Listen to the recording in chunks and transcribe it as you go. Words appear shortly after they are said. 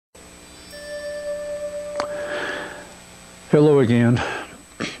Hello again.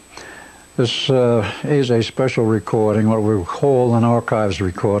 This is a special recording, what we call an archives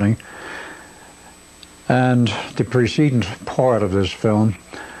recording. And the preceding part of this film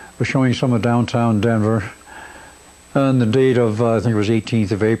was showing some of downtown Denver. And the date of, I think it was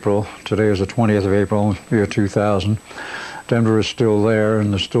 18th of April. Today is the 20th of April, year 2000. Denver is still there,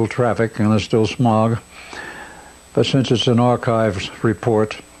 and there's still traffic, and there's still smog. But since it's an archives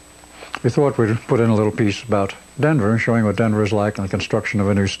report, we thought we'd put in a little piece about Denver, showing what Denver is like and the construction of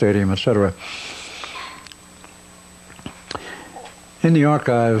a new stadium, etc. In the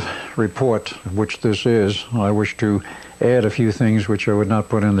archive report, which this is, I wish to add a few things which I would not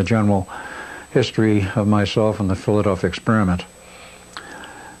put in the general history of myself and the Philadelphia experiment.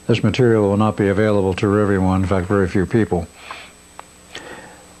 This material will not be available to everyone, in fact, very few people.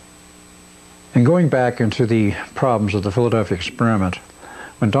 In going back into the problems of the Philadelphia experiment,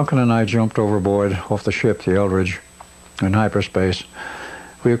 when Duncan and I jumped overboard off the ship, the Eldridge, in hyperspace,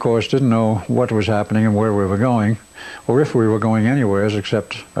 we of course didn't know what was happening and where we were going, or if we were going anywhere,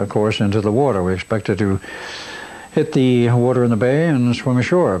 except, of course, into the water. We expected to hit the water in the bay and swim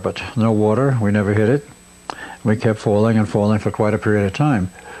ashore, but no water. We never hit it. We kept falling and falling for quite a period of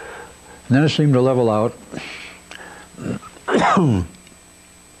time. And then it seemed to level out.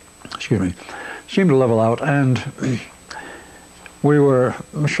 Excuse me. Seemed to level out, and we were,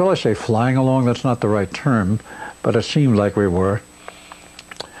 shall I say, flying along? That's not the right term, but it seemed like we were,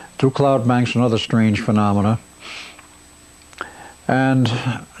 through cloud banks and other strange phenomena. And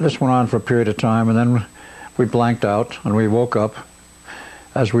this went on for a period of time, and then we blanked out, and we woke up,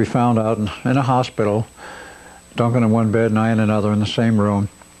 as we found out, in a hospital, Duncan in one bed and I in another in the same room,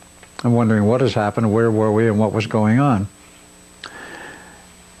 and wondering what has happened, where were we, and what was going on.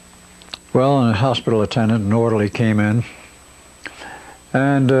 Well, a hospital attendant, an orderly, came in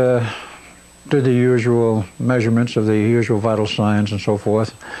and did the usual measurements of the usual vital signs and so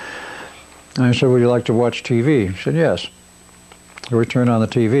forth. And I said, would you like to watch TV? He said, yes. So we turned on the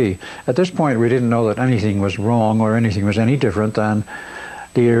TV. At this point, we didn't know that anything was wrong or anything was any different than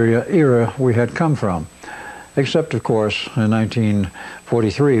the era we had come from. Except, of course, in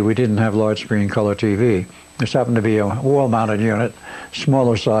 1943, we didn't have large screen color TV. This happened to be a wall-mounted unit,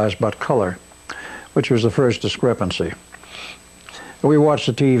 smaller size but color, which was the first discrepancy. We watched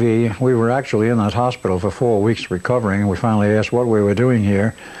the TV. We were actually in that hospital for 4 weeks recovering, and we finally asked what we were doing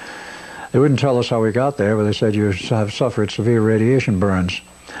here. They wouldn't tell us how we got there, but they said, you have suffered severe radiation burns.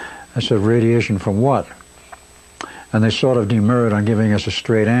 I said, radiation from what? And they sort of demurred on giving us a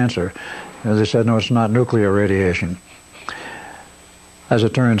straight answer. And they said, no, it's not nuclear radiation. As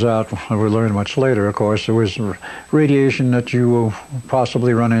it turns out, we learned much later, of course, it was radiation that you will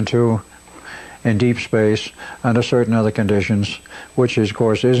possibly run into in deep space under certain other conditions, which, of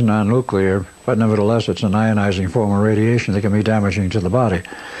course, is non-nuclear, but nevertheless, it's an ionizing form of radiation that can be damaging to the body.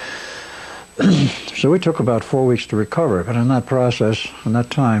 So we took about 4 weeks to recover, but in that process, in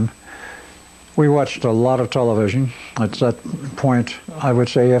that time, we watched a lot of television. At that point, I would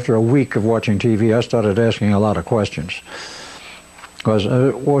say after a week of watching TV, I started asking a lot of questions, because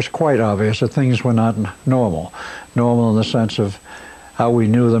it was quite obvious that things were not normal. Normal in the sense of how we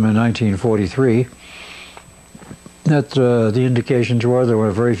knew them in 1943, that the indications were there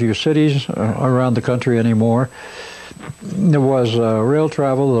were very few cities around the country anymore. There was rail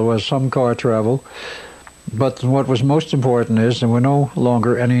travel, there was some car travel, but what was most important is there were no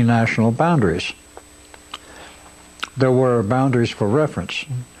longer any national boundaries. There were boundaries for reference.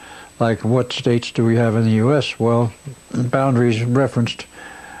 Like, what states do we have in the U.S.? Well, boundaries referenced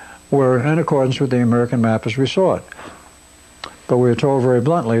were in accordance with the American map as we saw it. But we were told very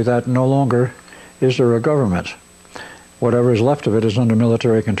bluntly that no longer is there a government. Whatever is left of it is under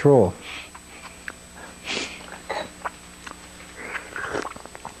military control.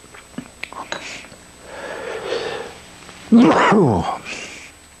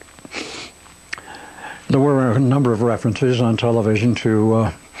 There were a number of references on television to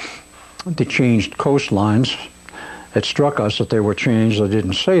the changed coastlines. It struck us that they were changed. They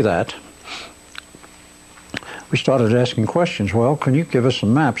didn't say that. We started asking questions. Well, can you give us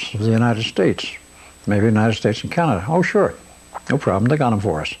some maps of the United States? Maybe the United States and Canada. Oh, sure. No problem. They got them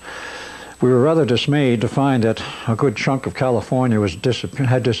for us. We were rather dismayed to find that a good chunk of California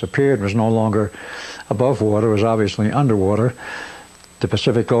had disappeared, was no longer above water, was obviously underwater. The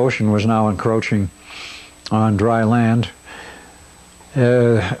Pacific Ocean was now encroaching on dry land,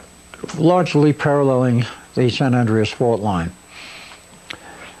 largely paralleling the San Andreas fault line.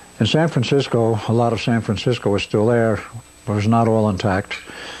 In San Francisco, a lot of San Francisco was still there, but was not all intact.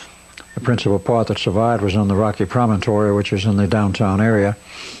 The principal part that survived was on the Rocky Promontory, which is in the downtown area.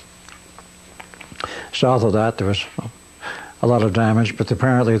 South of that, there was a lot of damage, but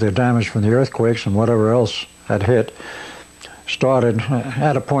apparently the damage from the earthquakes and whatever else had hit started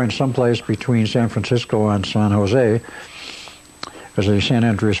at a point someplace between San Francisco and San Jose, because the San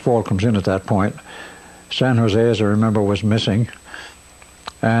Andreas Fault comes in at that point. San Jose, as I remember, was missing.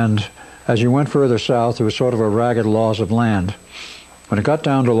 And as you went further south, there was sort of a ragged loss of land. When it got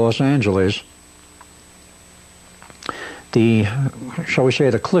down to Los Angeles, the, shall we say,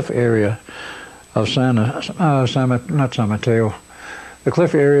 the cliff area of not San Mateo, the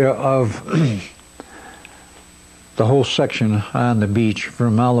cliff area of the whole section on the beach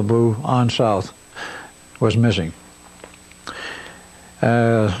from Malibu on south was missing.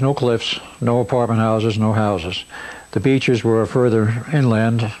 No cliffs, no apartment houses, no houses. The beaches were further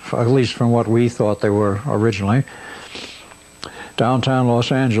inland, at least from what we thought they were originally. Downtown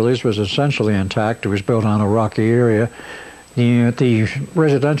Los Angeles was essentially intact. It was built on a rocky area. The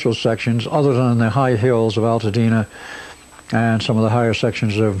residential sections, other than the high hills of Altadena and some of the higher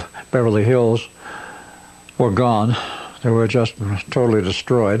sections of Beverly Hills, were gone. They were just totally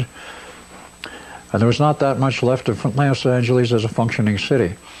destroyed. And there was not that much left of Los Angeles as a functioning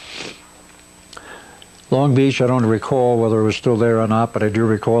city. Long Beach, I don't recall whether it was still there or not, but I do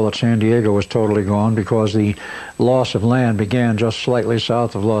recall that San Diego was totally gone because the loss of land began just slightly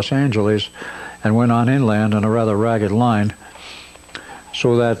south of Los Angeles and went on inland in a rather ragged line,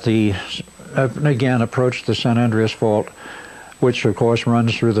 so that the, again, approached the San Andreas Fault, which of course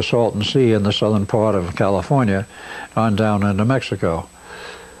runs through the Salton Sea in the southern part of California on down into Mexico.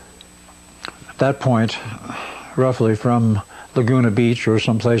 At that point, roughly from Laguna Beach or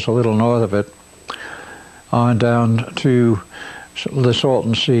someplace a little north of it, on down to the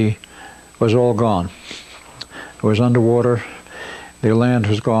Salton Sea was all gone. It was underwater, the land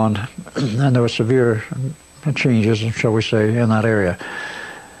was gone, and there were severe changes, shall we say, in that area.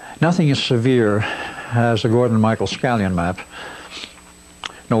 Nothing as severe as the Gordon-Michael Scallion map.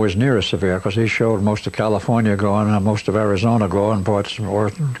 Nowhere near as severe, because he showed most of California gone and most of Arizona gone, parts or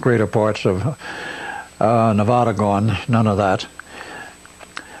greater parts of Nevada gone, none of that.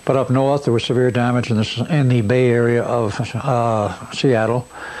 But up north, there was severe damage in the Bay Area of Seattle.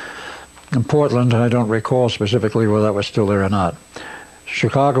 In Portland, I don't recall specifically whether that was still there or not.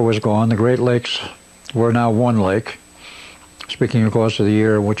 Chicago was gone. The Great Lakes were now one lake. Speaking, of course, of the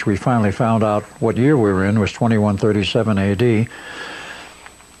year in which we finally found out what year we were in, was 2137 A.D.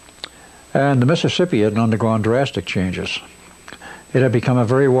 And the Mississippi had undergone drastic changes. It had become a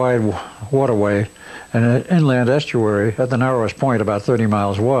very wide waterway and an inland estuary at the narrowest point about 30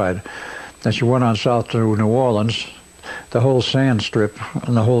 miles wide. As you went on south to New Orleans, the whole sand strip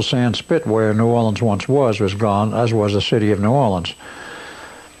and the whole sand spit where New Orleans once was gone, as was the city of New Orleans.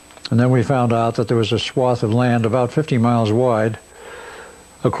 And then we found out that there was a swath of land about 50 miles wide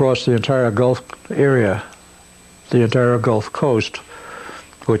across the entire Gulf area, the entire Gulf Coast,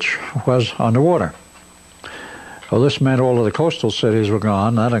 which was underwater. Well, this meant all of the coastal cities were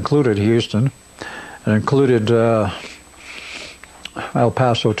gone. That included Houston. It included El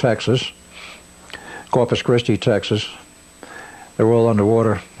Paso, Texas, Corpus Christi, Texas. They were all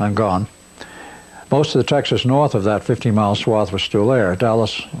underwater and gone. Most of the Texas north of that 50-mile swath was still there.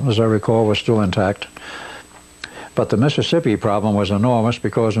 Dallas, as I recall, was still intact. But the Mississippi problem was enormous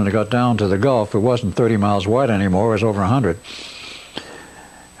because when it got down to the Gulf, it wasn't 30 miles wide anymore, it was over 100.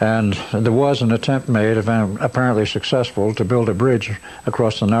 And there was an attempt made, apparently successful, to build a bridge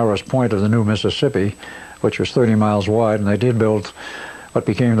across the narrowest point of the new Mississippi, which was 30 miles wide, and they did build what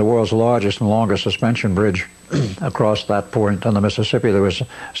became the world's largest and longest suspension bridge across that point on the Mississippi that was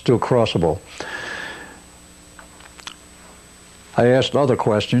still crossable. I asked other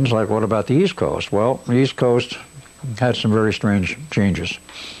questions, like what about the East Coast? Well, the East Coast had some very strange changes.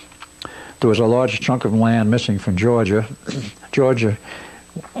 There was a large chunk of land missing from Georgia. Georgia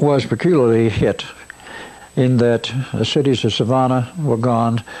was peculiarly hit in that the cities of Savannah were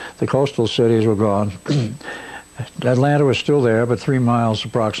gone, the coastal cities were gone. Atlanta was still there, but 3 miles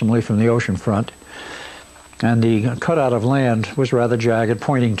approximately from the ocean front. And the cutout of land was rather jagged,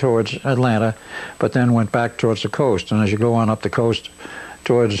 pointing towards Atlanta, but then went back towards the coast. And as you go on up the coast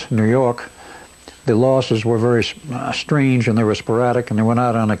towards New York, the losses were very strange and they were sporadic and they went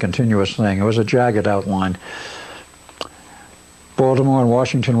out on a continuous thing. It was a jagged outline. Baltimore and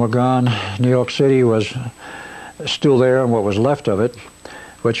Washington were gone. New York City was still there, and what was left of it,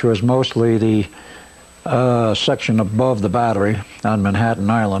 which was mostly the section above the Battery on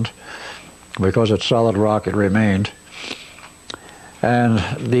Manhattan Island. Because it's solid rock, it remained. And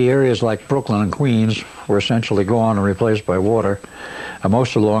the areas like Brooklyn and Queens were essentially gone and replaced by water, and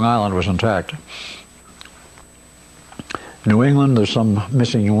most of Long Island was intact. New England, there's some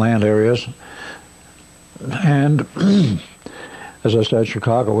missing land areas, and As I said,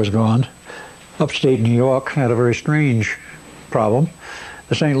 Chicago was gone. Upstate New York had a very strange problem.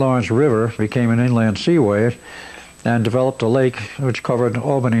 The St. Lawrence River became an inland seaway and developed a lake which covered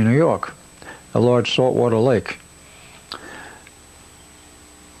Albany, New York, a large saltwater lake.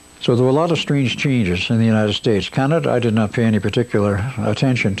 So there were a lot of strange changes in the United States. Canada, I did not pay any particular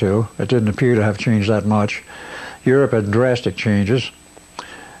attention to. It didn't appear to have changed that much. Europe had drastic changes.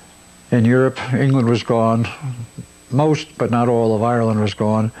 In Europe, England was gone. Most, but not all, of Ireland was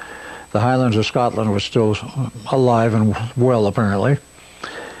gone. The Highlands of Scotland was still alive and well, apparently.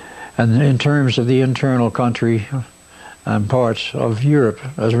 And in terms of the internal country and parts of Europe,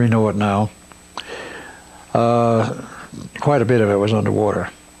 as we know it now, quite a bit of it was underwater.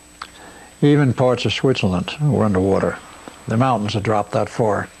 Even parts of Switzerland were underwater. The mountains had dropped that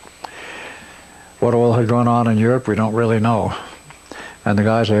far. What all had gone on in Europe, we don't really know. And the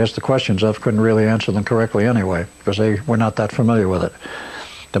guys I asked the questions of couldn't really answer them correctly anyway, because they were not that familiar with it.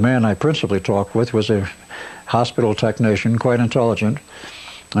 The man I principally talked with was a hospital technician, quite intelligent,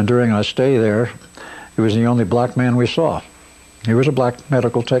 and during our stay there, he was the only black man we saw. He was a black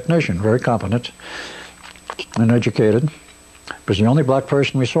medical technician, very competent and educated. Was the only black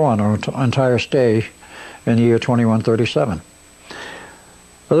person we saw on our entire stay in the year 2137.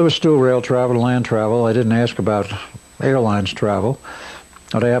 Well, there was still rail travel, land travel. I didn't ask about airlines travel,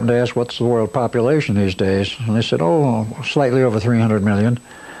 but I happened to ask, what's the world population these days? And they said, oh, slightly over 300 million.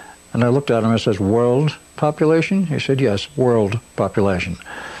 And I looked at him and says, world population? He said, yes, world population.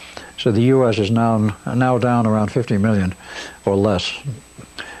 So the U.S. is now down around 50 million or less.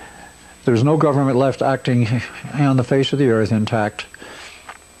 There's no government left acting on the face of the earth intact.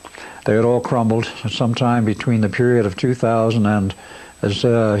 They had all crumbled sometime between the period of 2000 and, as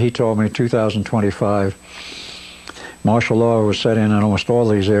he told me, 2025. Martial law was set in almost all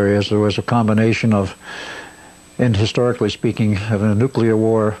these areas. There was a combination of, and historically speaking, of a nuclear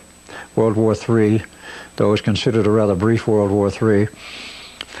war, World War III, though it was considered a rather brief World War III,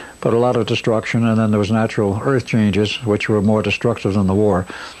 but a lot of destruction, and then there was natural earth changes, which were more destructive than the war.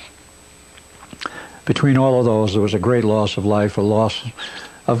 Between all of those, there was a great loss of life, a loss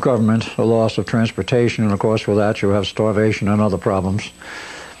of government, a loss of transportation, and of course with that you have starvation and other problems.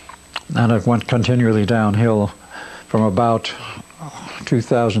 And it went continually downhill from about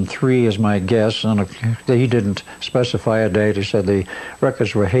 2003 is my guess, and he didn't specify a date. He said the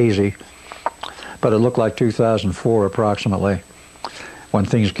records were hazy, but it looked like 2004 approximately when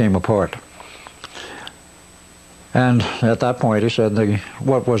things came apart. And at that point, he said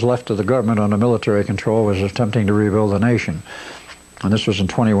what was left of the government under military control was attempting to rebuild the nation. And this was in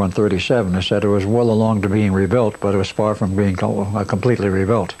 2137. He said it was well along to being rebuilt, but it was far from being completely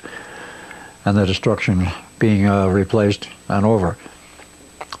rebuilt, and the destruction being replaced and over.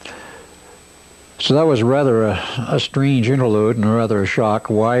 So that was rather a strange interlude and rather a shock.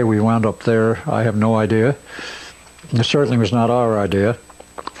 Why we wound up there, I have no idea. It certainly was not our idea.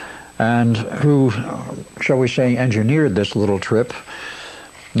 And who, shall we say, engineered this little trip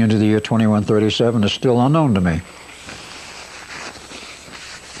into the year 2137 is still unknown to me.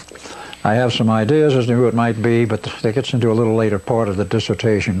 I have some ideas as to who it might be, but that gets into a little later part of the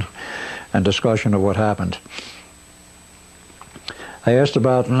dissertation and discussion of what happened. I asked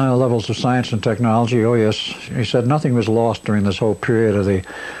about levels of science and technology. Oh yes, he said nothing was lost during this whole period of the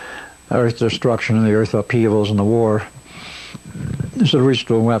earth destruction and the earth upheavals and the war. He said we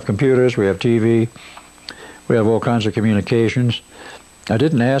still have computers, we have TV, we have all kinds of communications. I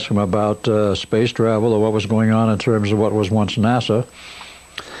didn't ask him about space travel or what was going on in terms of what was once NASA.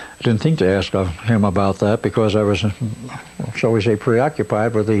 I didn't think to ask him about that because I was, shall we say,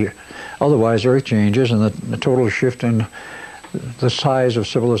 preoccupied with the otherwise earth changes and the total shift in the size of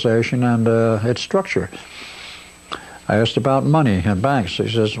civilization and its structure. I asked about money and banks. He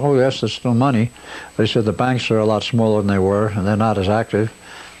says, oh yes, there's still money. But he said the banks are a lot smaller than they were and they're not as active.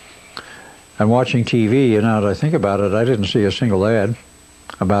 And watching TV, now that I think about it, I didn't see a single ad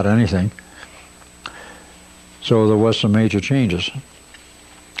about anything. So there was some major changes.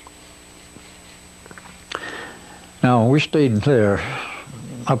 Now, we stayed there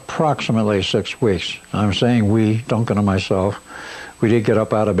approximately 6 weeks. I'm saying we, Duncan and myself. We did get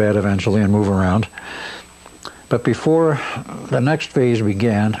up out of bed eventually and move around. But before the next phase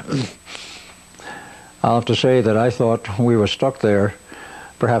began, I'll have to say that I thought we were stuck there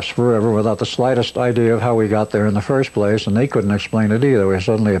perhaps forever without the slightest idea of how we got there in the first place, and they couldn't explain it either. We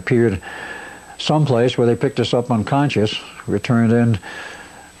suddenly appeared someplace where they picked us up unconscious, returned in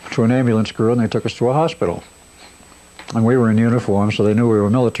to an ambulance crew, and they took us to a hospital. And we were in uniform, so they knew we were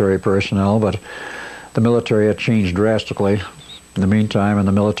military personnel, but the military had changed drastically in the meantime, and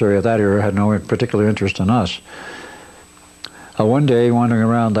the military at that era had no particular interest in us. One day, wandering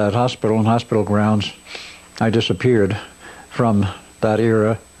around that hospital and hospital grounds, I disappeared from that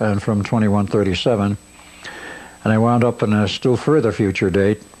era and from 2137, and I wound up in a still further future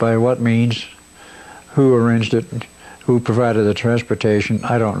date. By what means, who arranged it, who provided the transportation,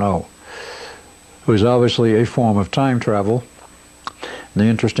 I don't know. It was obviously a form of time travel. The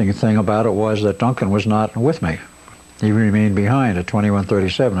interesting thing about it was that Duncan was not with me. He remained behind at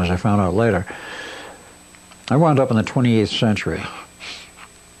 2137, as I found out later. I wound up in the 28th century.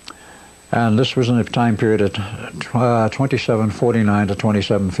 And this was in a time period of 2749 to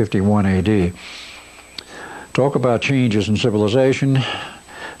 2751 AD. Talk about changes in civilization,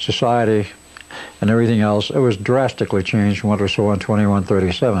 society, and everything else. It was drastically changed from what we saw in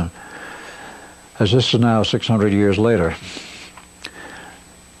 2137, as this is now 600 years later.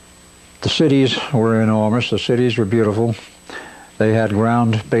 The cities were enormous. The cities were beautiful. They had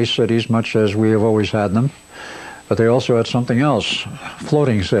ground-based cities, much as we have always had them. But they also had something else,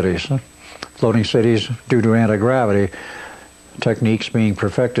 floating cities. Floating cities, due to anti-gravity techniques being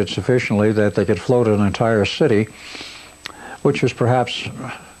perfected sufficiently that they could float an entire city, which was perhaps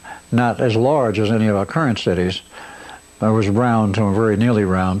not as large as any of our current cities. It was round to very nearly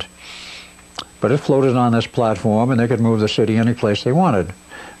round. But it floated on this platform, and they could move the city any place they wanted,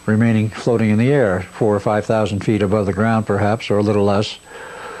 remaining floating in the air, 4,000 or 5,000 feet above the ground perhaps, or a little less,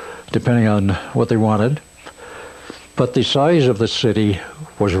 depending on what they wanted. But the size of the city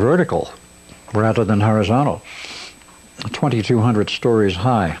was vertical rather than horizontal, 2,200 stories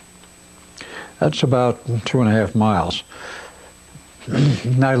high. That's about 2.5 miles.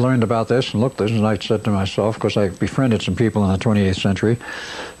 And I learned about this and looked at this, and I said to myself, because I befriended some people in the 28th century,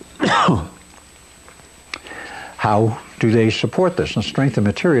 how do they support this? The strength of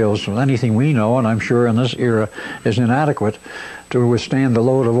materials, anything we know, and I'm sure in this era, is inadequate to withstand the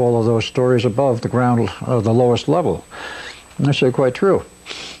load of all of those stories above the ground, the lowest level. And I said, quite true.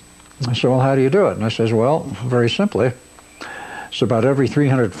 I said, well, how do you do it? And I says, well, very simply, it's about every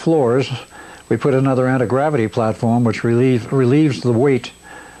 300 floors, we put another anti-gravity platform which relieves the weight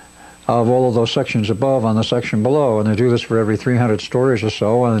of all of those sections above on the section below, and they do this for every 300 stories or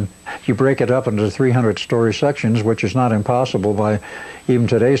so, and you break it up into 300-story sections, which is not impossible by even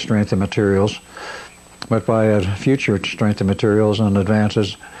today's strength of materials, but by future strength of materials and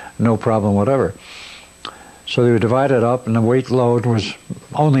advances, no problem whatever. So they were divided up, and the weight load was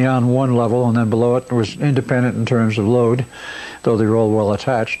only on one level, and then below it was independent in terms of load, though they were all well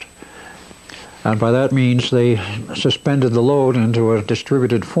attached. And by that means, they suspended the load into a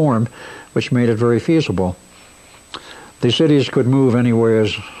distributed form, which made it very feasible. The cities could move anywhere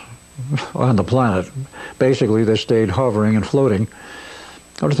on the planet. Basically, they stayed hovering and floating.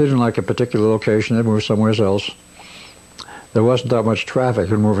 Or if they didn't like a particular location, they moved somewhere else. There wasn't that much traffic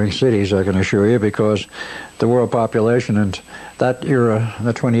in moving cities, I can assure you, because the world population in that era,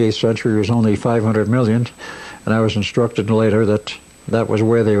 the 28th century, was only 500 million, and I was instructed later that that was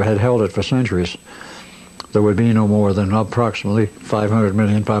where they had held it for centuries. There would be no more than approximately 500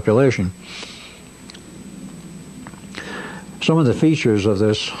 million population. Some of the features of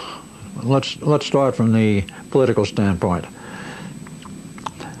this, let's start from the political standpoint.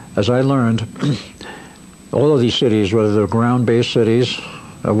 As I learned, all of these cities, whether they're ground-based cities,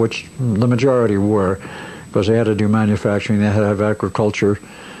 of which the majority were, because they had to do manufacturing, they had to have agriculture,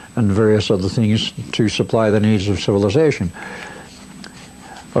 and various other things to supply the needs of civilization.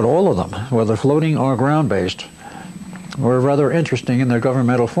 But all of them, whether floating or ground-based, were rather interesting in their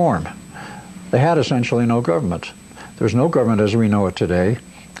governmental form. They had essentially no government. There was no government as we know it today.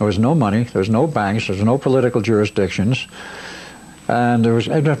 There was no money, there was no banks, there was no political jurisdictions, and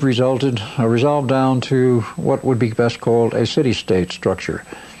it resolved down to what would be best called a city-state structure,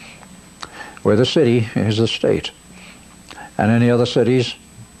 where the city is the state, and any other cities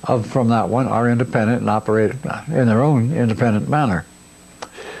from that one are independent and operate in their own independent manner.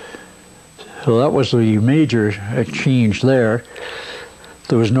 So that was the major change there.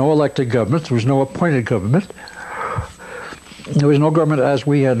 There was no elected government, there was no appointed government. There was no government as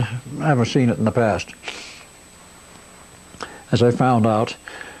we had ever seen it in the past. As I found out,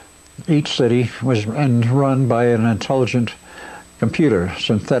 each city was run by an intelligent computer,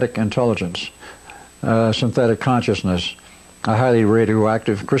 synthetic intelligence, synthetic consciousness, a highly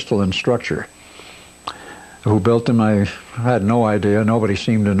radioactive crystalline structure. Who built them, I had no idea. Nobody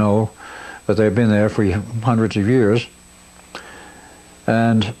seemed to know. But they've been there for hundreds of years.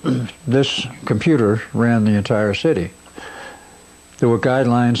 And this computer ran the entire city. There were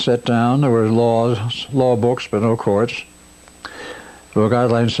guidelines set down, there were law books, but no courts. There were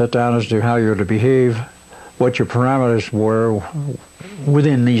guidelines set down as to how you're to behave, what your parameters were.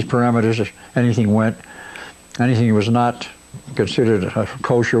 Within these parameters, anything went. Anything was not considered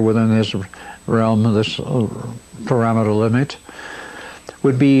kosher within this realm, this parameter limit,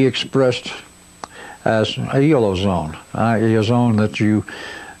 would be expressed as a yellow zone, a zone that you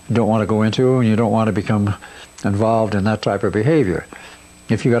don't want to go into and you don't want to become involved in that type of behavior.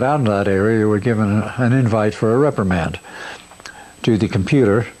 If you got out into that area, you were given an invite for a reprimand to the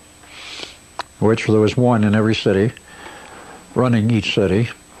computer, which there was one in every city, running each city.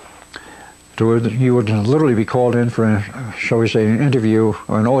 You would literally be called in for, shall we say, an interview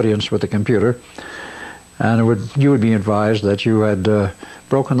or an audience with the computer, and you would be advised that you had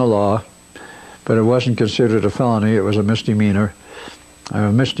broken the law, but it wasn't considered a felony, it was a misdemeanor.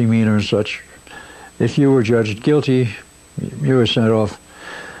 A misdemeanor and such. If you were judged guilty, you were sent off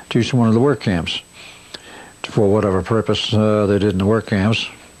to one of the work camps for whatever purpose they did in the work camps.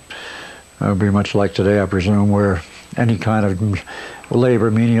 It would be much like today, I presume, where any kind of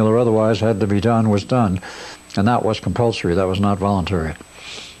labor, menial or otherwise, had to be done was done. And that was compulsory, that was not voluntary.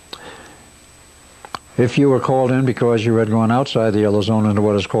 If you were called in because you had gone outside the yellow zone into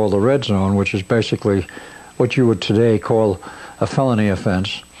what is called the red zone, which is basically what you would today call a felony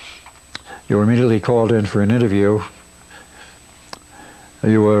offense, you were immediately called in for an interview.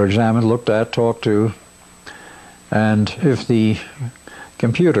 You were examined, looked at, talked to, and if the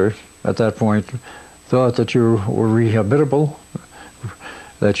computer at that point thought that you were rehabilitable,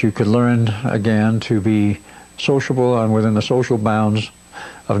 that you could learn again to be sociable and within the social bounds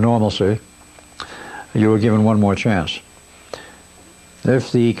of normalcy, you were given one more chance.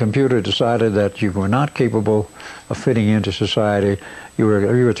 If the computer decided that you were not capable of fitting into society, you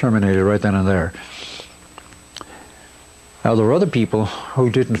were terminated right then and there. Now, there were other people who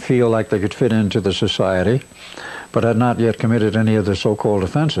didn't feel like they could fit into the society, but had not yet committed any of the so-called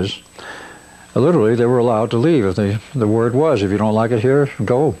offenses. Literally, they were allowed to leave. If the word was, if you don't like it here,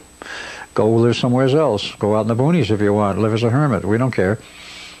 go. Go live somewhere else. Go out in the boonies if you want. Live as a hermit. We don't care.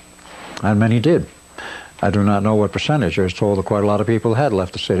 And many did. I do not know what percentage. I was told that quite a lot of people had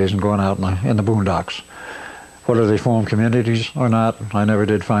left the cities and gone out in the boondocks. Whether they formed communities or not, I never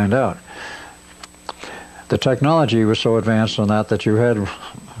did find out. The technology was so advanced on that you had,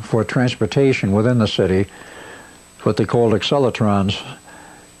 for transportation within the city, what they called accelotrons.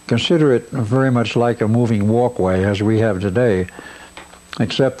 Consider it very much like a moving walkway as we have today,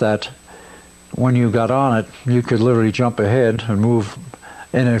 except that when you got on it, you could literally jump ahead and move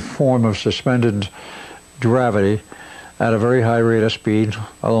in a form of suspended gravity at a very high rate of speed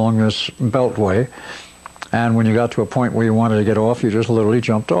along this beltway, and when you got to a point where you wanted to get off, you just literally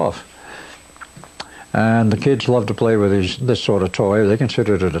jumped off. And the kids loved to play with this sort of toy. They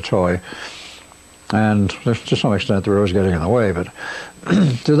considered it a toy, and to some extent they were always getting in the way, but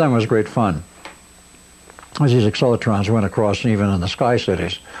to them it was great fun. As these accelotrons went across, even in the sky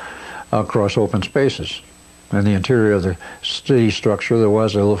cities, across open spaces. In the interior of the city structure there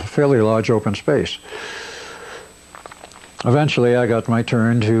was a fairly large open space. Eventually I got my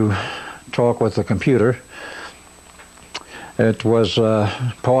turn to talk with the computer. It was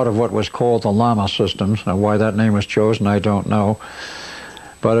part of what was called the Llama system. Now, why that name was chosen, I don't know.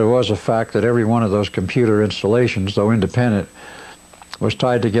 But it was a fact that every one of those computer installations, though independent, was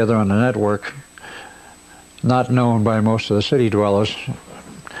tied together on a network not known by most of the city dwellers,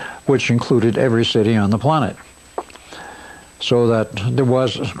 which included every city on the planet. So that there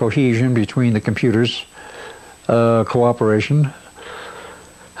was cohesion between the computers, cooperation,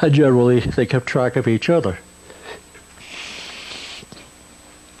 and generally they kept track of each other.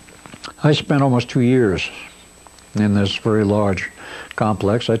 I spent almost 2 years in this very large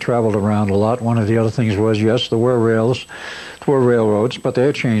complex. I traveled around a lot. One of the other things was, yes, there were railroads, but they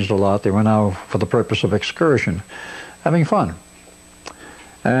had changed a lot. They were now for the purpose of excursion, having fun.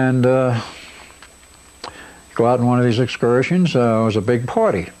 And go out on one of these excursions, it was a big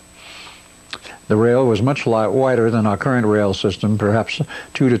party. The rail was much wider than our current rail system, perhaps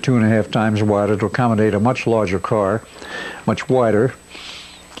 2 to 2.5 times wider to accommodate a much larger car, much wider.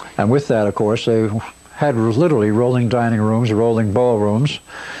 And with that, of course, they had literally rolling dining rooms, rolling ballrooms,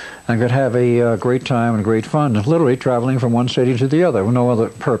 and could have a great time and great fun, literally traveling from one city to the other with no other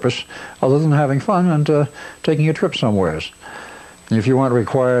purpose other than having fun and taking a trip somewhere. If you weren't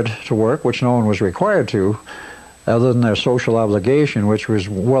required to work, which no one was required to, other than their social obligation, which was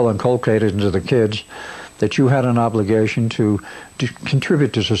well inculcated into the kids, that you had an obligation to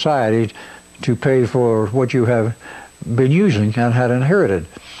contribute to society, to pay for what you have been using and had inherited,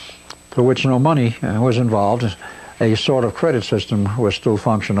 for which no money was involved. A sort of credit system was still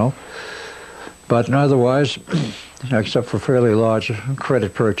functional, but otherwise, except for fairly large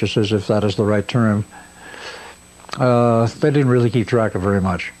credit purchases, if that is the right term, they didn't really keep track of very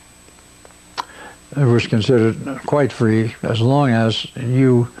much. it was considered quite free as long as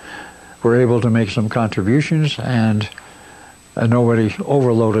you were able to make some contributions and nobody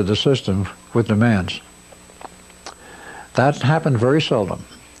overloaded the system with demands. That happened very seldom,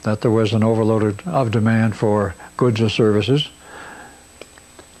 that there was an overload of demand for goods or services.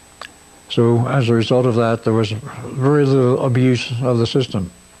 So as a result of that, there was very little abuse of the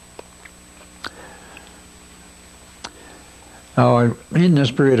system. Now, in this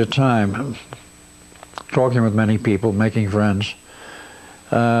period of time, talking with many people, making friends,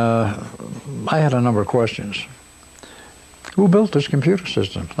 I had a number of questions. Who built this computer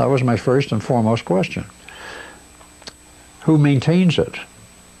system? That was my first and foremost question. Who maintains it?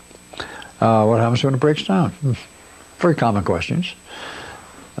 What happens when it breaks down? Very common questions.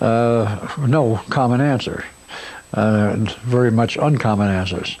 No common answer. Very much uncommon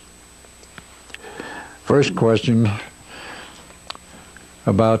answers. First question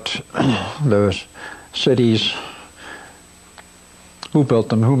about the cities, who built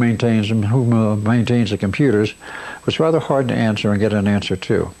them, who maintains them, who maintains the computers, was rather hard to answer and get an answer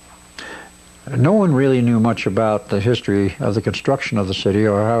to. No one really knew much about the history of the construction of the city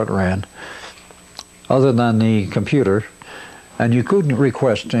or how it ran, other than the computer, and you couldn't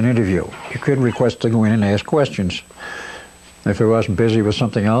request an interview. You could request to go in and ask questions. If it wasn't busy with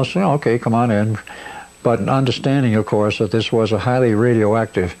something else, okay, come on in. But understanding, of course, that this was a highly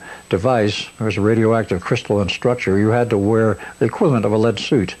radioactive device, it was a radioactive crystalline structure, you had to wear the equivalent of a lead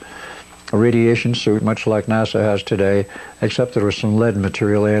suit, a radiation suit, much like NASA has today, except there was some lead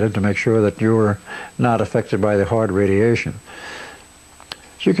material added to make sure that you were not affected by the hard radiation.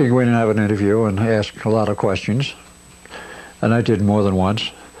 So you could go in and have an interview and ask a lot of questions, and I did more than once.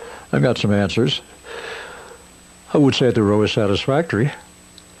 I got some answers. I would say they were always satisfactory.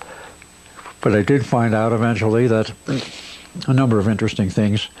 But I did find out eventually that a number of interesting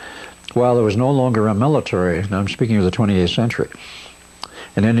things. While there was no longer a military, and I'm speaking of the 28th century,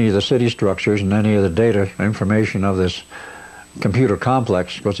 in any of the city structures and any of the data information of this computer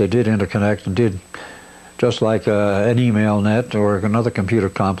complex, because they did interconnect and did, just like an email net or another computer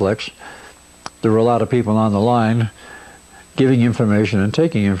complex, there were a lot of people on the line giving information and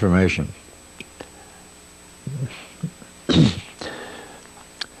taking information.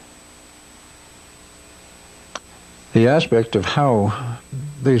 The aspect of how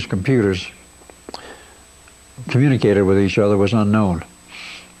these computers communicated with each other was unknown.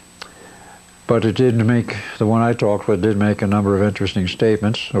 But it did make, the one I talked with did make a number of interesting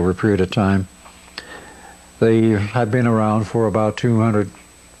statements over a period of time. They had been around for about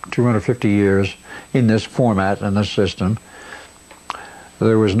 250 years in this format and this system.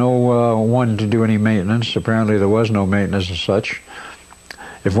 There was no one to do any maintenance. Apparently there was no maintenance as such.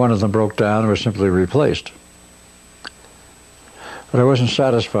 If one of them broke down, it was simply replaced. But I wasn't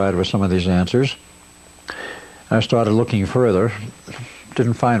satisfied with some of these answers. I started looking further,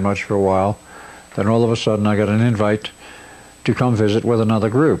 didn't find much for a while. Then all of a sudden I got an invite to come visit with another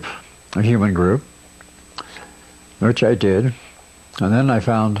group, a human group, which I did. And then I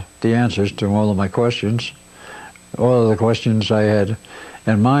found the answers to all of my questions. All of the questions I had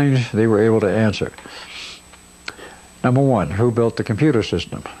in mind, they were able to answer. Number one, who built the computer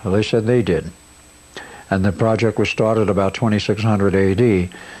system? Well, they said they did. And the project was started about 2600 AD, and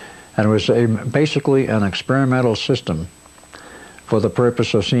it was basically an experimental system for the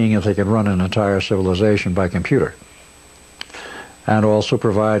purpose of seeing if they could run an entire civilization by computer, and also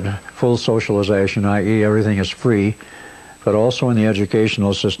provide full socialization, i.e. everything is free, but also in the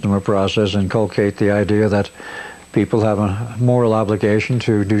educational system or process inculcate the idea that people have a moral obligation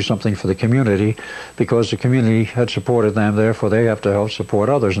to do something for the community because the community had supported them, therefore they have to help support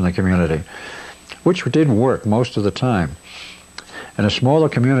others in the community, which did work most of the time. In a smaller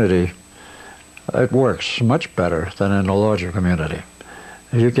community, it works much better than in a larger community.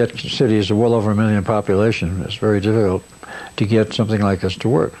 If you get cities of well over 1 million population, it's very difficult to get something like this to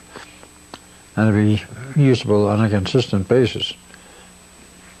work and to be usable on a consistent basis.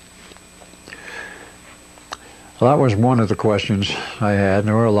 Well, that was one of the questions I had, and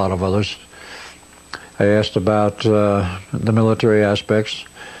there were a lot of others. I asked about the military aspects.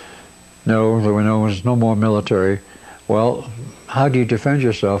 No, there was no more military. Well, how do you defend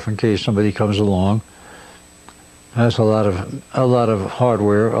yourself in case somebody comes along, has a lot of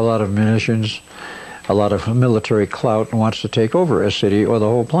hardware, a lot of munitions, a lot of military clout, and wants to take over a city or the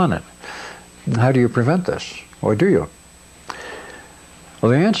whole planet? How do you prevent this, or do you?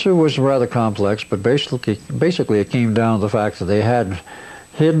 Well, the answer was rather complex, but basically it came down to the fact that they had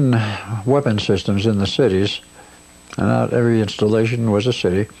hidden weapon systems in the cities, and not every installation was a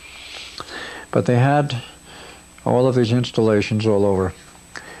city. But they had all of these installations all over.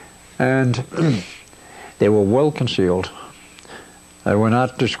 And They were well concealed. They were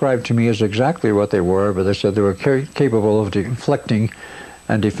not described to me as exactly what they were, but they said they were capable of deflecting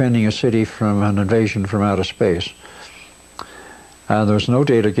and defending a city from an invasion from outer space. There was no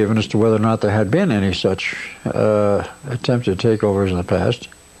data given as to whether or not there had been any such attempted takeovers in the past.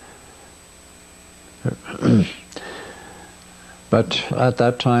 But at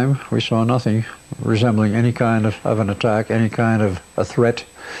that time, we saw nothing resembling any kind of an attack, any kind of a threat.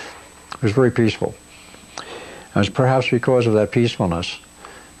 It was very peaceful. It was perhaps because of that peacefulness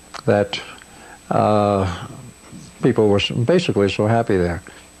that people were basically so happy there.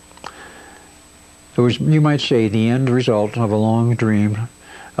 It was, you might say, the end result of a long dream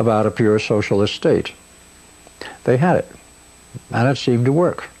about a pure socialist state. They had it, and it seemed to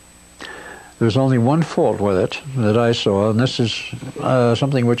work. There was only one fault with it that I saw, and this is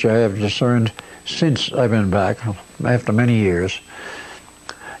something which I have discerned since I've been back, after many years.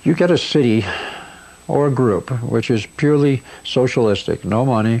 You get a city or a group which is purely socialistic, no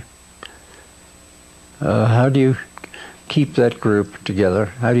money. How do you keep that group together?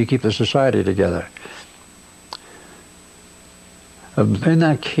 How do you keep the society together? In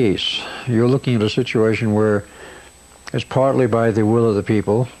that case, you're looking at a situation where it's partly by the will of the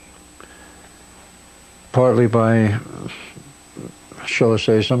people, partly by, shall I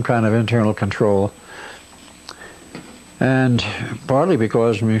say, some kind of internal control, and partly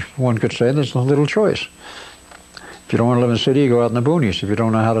because one could say there's little choice. If you don't want to live in the city, you go out in the boonies. If you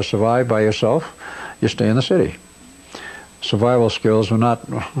don't know how to survive by yourself, you stay in the city. Survival skills were not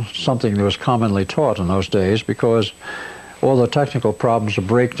something that was commonly taught in those days because all the technical problems of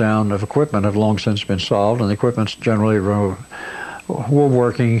breakdown of equipment have long since been solved, and the equipments generally were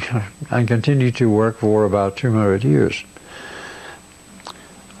working and continue to work for about 200 years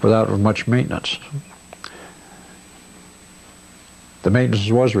without much maintenance. The maintenance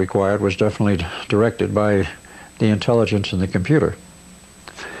that was required was definitely directed by the intelligence in the computer.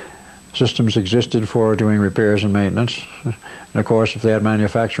 Systems existed for doing repairs and maintenance, and of course if they had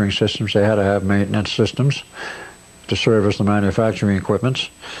manufacturing systems they had to have maintenance systems to service the manufacturing equipments.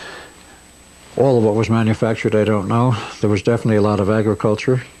 All of what was manufactured, I don't know. There was definitely a lot of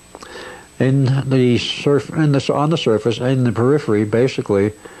agriculture. On the surface, in the periphery,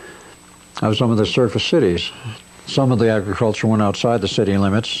 basically, of some of the surface cities. Some of the agriculture went outside the city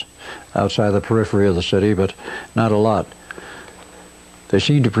limits, outside the periphery of the city, but not a lot. They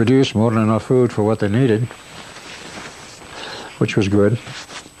seemed to produce more than enough food for what they needed, which was good.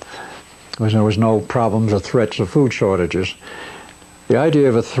 There was no problems or threats of food shortages. The idea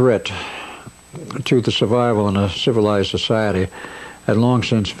of a threat to the survival in a civilized society had long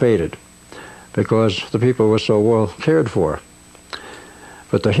since faded because the people were so well cared for.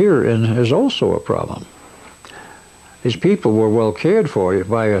 But herein is also a problem. These people were well cared for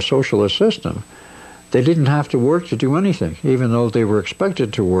by a socialist system. They didn't have to work to do anything, even though they were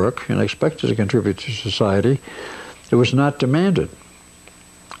expected to work and expected to contribute to society. It was not demanded.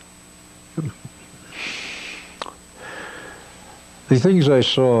 The things I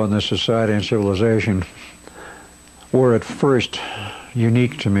saw in this society and civilization were at first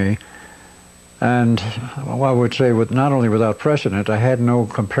unique to me, and I would say not only without precedent, I had no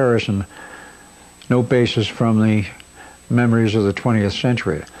comparison, no basis from the memories of the 20th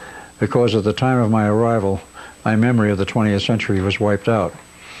century, because at the time of my arrival, my memory of the 20th century was wiped out.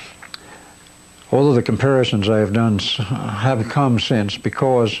 All of the comparisons I have done have come since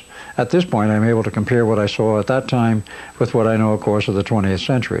because at this point I'm able to compare what I saw at that time with what I know, of course, of the 20th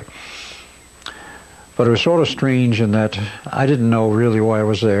century. But it was sort of strange in that I didn't know really why I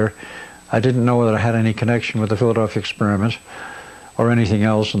was there. I didn't know that I had any connection with the Philadelphia experiment or anything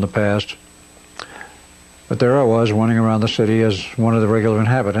else in the past. But there I was, running around the city as one of the regular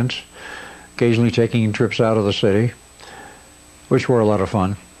inhabitants, occasionally taking trips out of the city, which were a lot of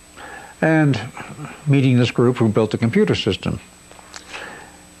fun, and meeting this group who built the computer system.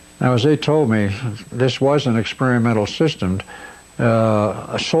 Now, as they told me, this was an experimental system,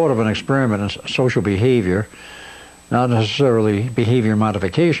 a sort of an experiment in social behavior, not necessarily behavior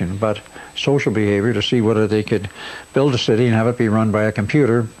modification, but social behavior to see whether they could build a city and have it be run by a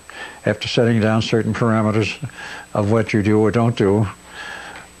computer after setting down certain parameters of what you do or don't do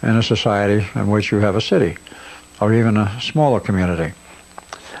in a society in which you have a city, or even a smaller community.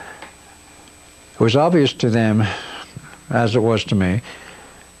 It was obvious to them, as it was to me,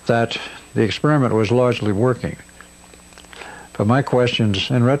 that the experiment was largely working. But my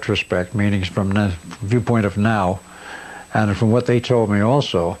questions in retrospect, meaning from the viewpoint of now, and from what they told me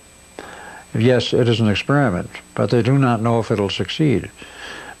also, yes, it is an experiment, but they do not know if it'll succeed.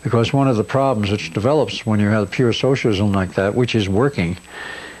 Because one of the problems which develops when you have pure socialism like that, which is working,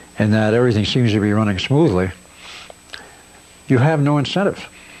 in that everything seems to be running smoothly, you have no incentive.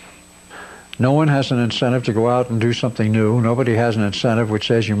 No one has an incentive to go out and do something new. Nobody has an incentive which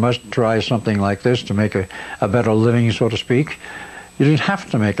says you must try something like this to make a better living, so to speak. You didn't have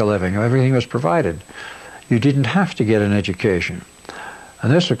to make a living. Everything was provided. You didn't have to get an education.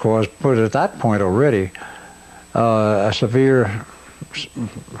 And this, of course, put at that point already a severe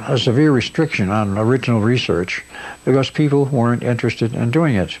restriction on original research because people weren't interested in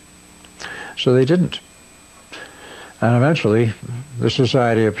doing it. So they didn't. And eventually, the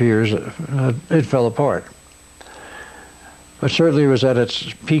society appears, it fell apart. But certainly it was at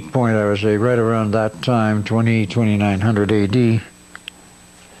its peak point, I would say, right around that time, 2900 AD,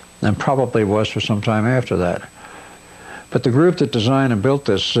 and probably was for some time after that. But the group that designed and built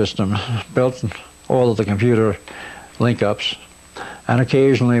this system built all of the computer link-ups, and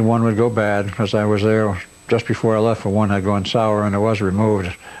occasionally one would go bad, because I was there just before I left, for one had gone sour and it was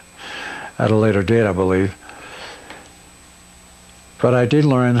removed at a later date, I believe. But I did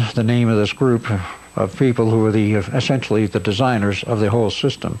learn the name of this group of people who were essentially the designers of the whole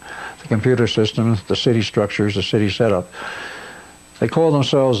system, the computer system, the city structures, the city setup. They call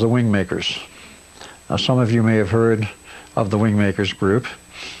themselves the Wingmakers. Now, some of you may have heard of the Wingmakers group.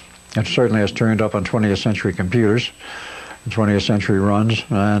 It certainly has turned up on 20th century computers, 20th century runs,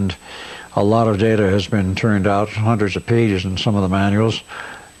 and a lot of data has been turned out, hundreds of pages in some of the manuals,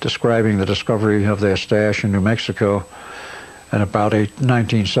 describing the discovery of their stash in New Mexico in about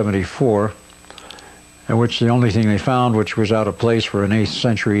 1974, in which the only thing they found, which was out of place for an 8th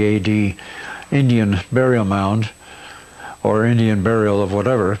century AD Indian burial mound, or Indian burial of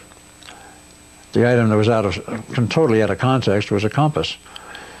whatever, the item that was totally out of context was a compass.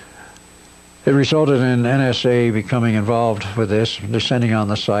 It resulted in NSA becoming involved with this, descending on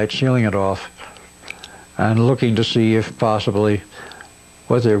the site, sealing it off, and looking to see if possibly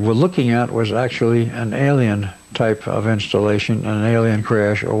what they were looking at was actually an alien type of installation, an alien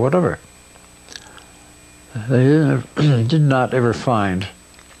crash or whatever. They did not ever find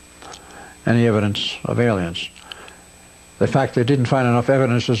any evidence of aliens. In fact, they didn't find enough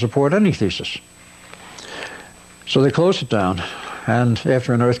evidence to support any thesis. So they closed it down, and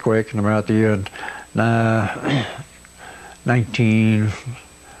after an earthquake in about the year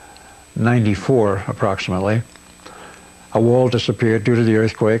 1994 approximately, a wall disappeared due to the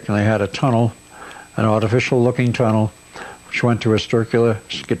earthquake, and they had a tunnel, an artificial-looking tunnel, which went to a circular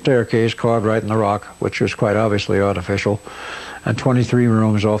staircase carved right in the rock, which was quite obviously artificial, and 23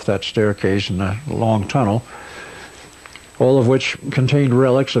 rooms off that staircase in the long tunnel, all of which contained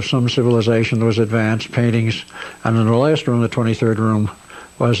relics of some civilization that was advanced, paintings, and in the last room, the 23rd room,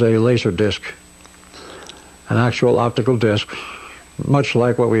 was a laser disc, an actual optical disc, much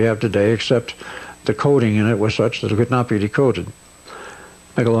like what we have today, except the coding in it was such that it could not be decoded.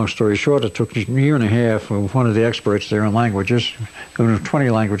 Make a long story short, it took a year and a half of one of the experts there in languages, who knew 20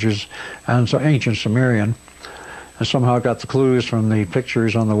 languages, and so ancient Sumerian, and somehow got the clues from the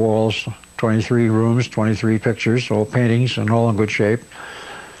pictures on the walls, 23 rooms, 23 pictures, all paintings and all in good shape.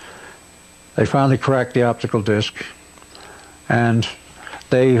 They finally cracked the optical disc, and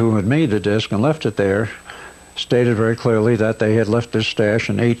they who had made the disc and left it there stated very clearly that they had left this stash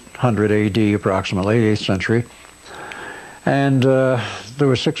in 800 AD approximately, 8th century, and there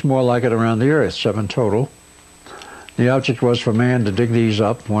were 6 more like it around the earth, 7 total. The object was for man to dig these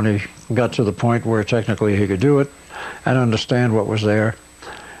up when he got to the point where technically he could do it and understand what was there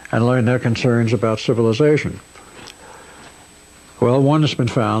and learn their concerns about civilization. Well, one has been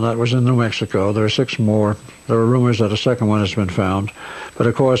found. That was in New Mexico. There are 6 more. There are rumors that a second one has been found. But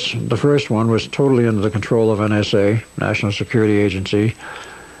of course, the first one was totally under the control of NSA, National Security Agency.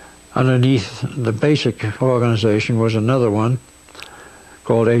 Underneath the basic organization was another one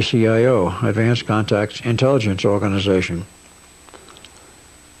called ACIO, Advanced Contact Intelligence Organization.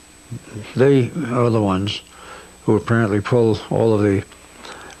 They are the ones who apparently pull all of the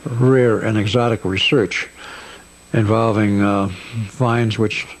rare and exotic research involving finds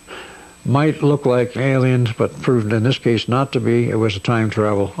which might look like aliens, but proved in this case not to be. It was a time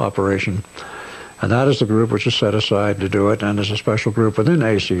travel operation. And that is the group which is set aside to do it, and there's a special group within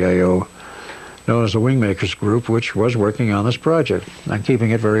ACIO known as the Wingmakers Group, which was working on this project and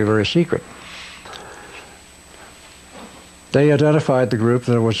keeping it very, very secret. They identified the group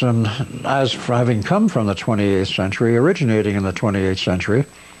that was as having come from the 28th century, originating in the 28th century.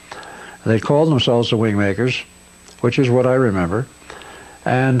 They called themselves the Wingmakers, which is what I remember,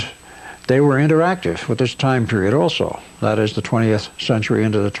 and they were interactive with this time period also, that is the 20th century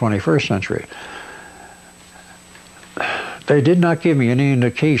into the 21st century. They did not give me any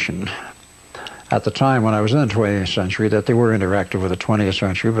indication at the time when I was in the 20th century that they were interactive with the 20th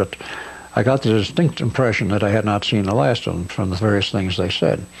century, but I got the distinct impression that I had not seen the last of them from the various things they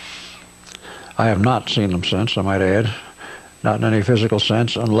said. I have not seen them since, I might add, not in any physical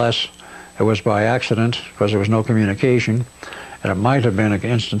sense, unless it was by accident, because there was no communication, and it might have been an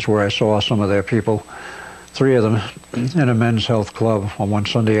instance where I saw some of their people, 3 of them, in a men's health club on one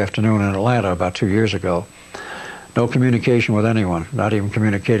Sunday afternoon in Atlanta about 2 years ago. No communication with anyone, not even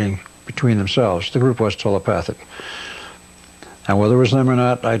communicating between themselves. The group was telepathic. And whether it was them or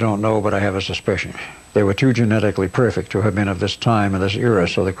not, I don't know, but I have a suspicion. They were too genetically perfect to have been of this time and this era,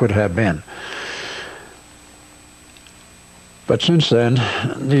 so they could have been. But since then,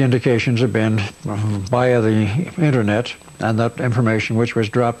 the indications have been via the internet and that information which was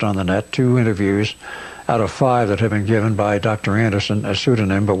dropped on the net, 2 interviews out of 5 that have been given by Dr. Anderson, a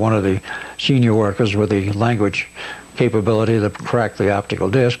pseudonym, but one of the senior workers with the language capability that cracked the optical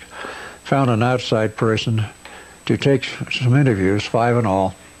disc, found an outside person to take some interviews, 5 in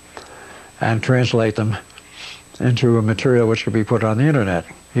all, and translate them into a material which could be put on the internet.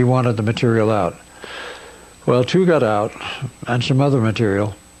 He wanted the material out. Well, 2 got out, and some other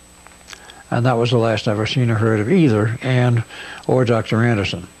material, and that was the last I ever seen or heard of either Ann or Dr.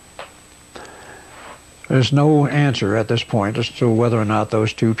 Anderson. There's no answer at this point as to whether or not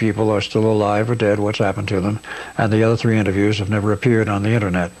those 2 people are still alive or dead, what's happened to them, and the other 3 interviews have never appeared on the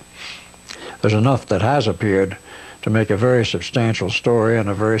internet. There's enough that has appeared to make a very substantial story and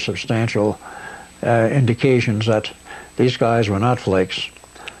a very substantial indications that these guys were not flakes.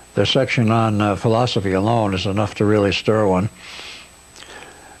 The section on philosophy alone is enough to really stir one.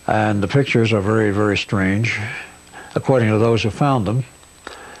 And the pictures are very, very strange. According to those who found them,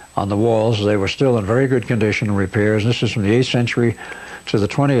 on the walls, they were still in very good condition and repairs. This is from the 8th century to the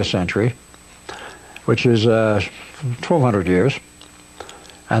 20th century, which is 1,200 years.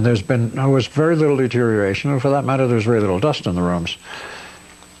 And there was very little deterioration, and for that matter, there's very little dust in the rooms.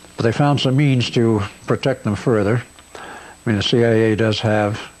 But they found some means to protect them further. I mean, the CIA does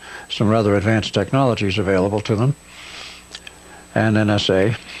have some rather advanced technologies available to them, and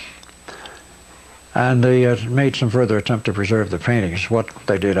NSA. And they made some further attempt to preserve the paintings. What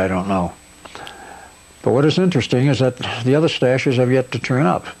they did, I don't know. But what is interesting is that the other stashes have yet to turn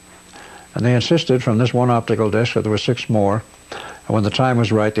up. And they insisted from this one optical disc that there were 6 more. And when the time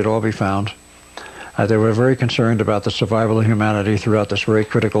was right, they'd all be found. They were very concerned about the survival of humanity throughout this very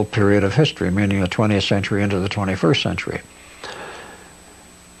critical period of history, meaning the 20th century into the 21st century.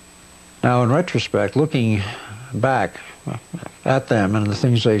 Now, in retrospect, looking back at them and the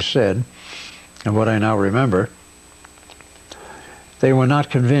things they said, and what I now remember, they were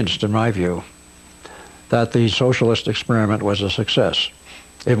not convinced, in my view, that the socialist experiment was a success.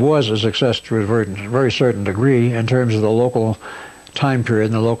 It was a success to a very certain degree in terms of the local time period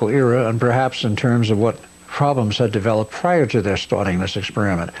and the local era, and perhaps in terms of what problems had developed prior to their starting this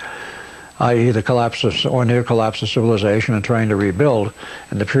experiment, i.e. the collapse of, or near collapse of civilization and trying to rebuild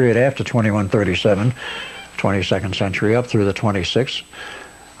in the period after 2137, 22nd century up through the 26th.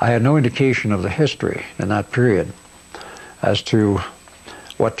 I had no indication of the history in that period as to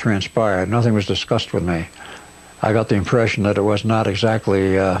what transpired. Nothing was discussed with me. I got the impression that it was not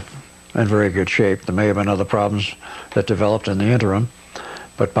exactly in very good shape. There may have been other problems that developed in the interim,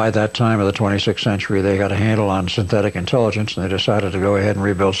 but by that time of the 26th century, they got a handle on synthetic intelligence, and they decided to go ahead and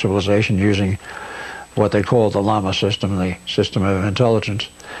rebuild civilization using what they called the Lama system, the system of intelligence,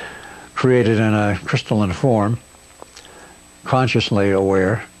 created in a crystalline form, consciously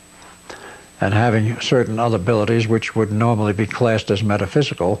aware, and having certain other abilities which would normally be classed as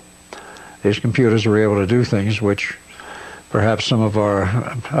metaphysical. These computers were able to do things which perhaps some of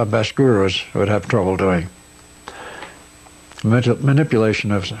our best gurus would have trouble doing.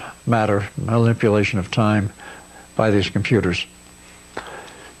 Manipulation of matter, manipulation of time by these computers.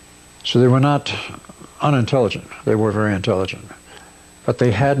 So they were not unintelligent. They were very intelligent. But they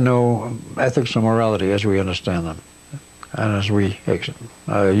had no ethics or morality as we understand them and as we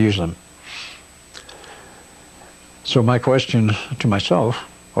use them. So my question to myself,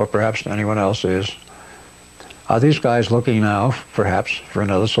 or perhaps to anyone else, is, are these guys looking now, perhaps, for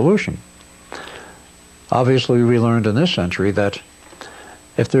another solution? Obviously, we learned in this century that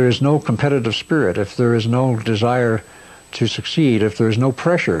if there is no competitive spirit, if there is no desire to succeed, if there is no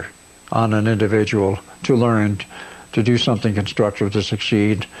pressure on an individual to learn, to do something constructive, to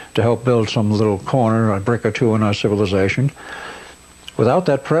succeed, to help build some little corner, a brick or two in our civilization, without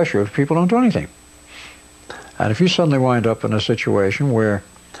that pressure, people don't do anything. And if you suddenly wind up in a situation where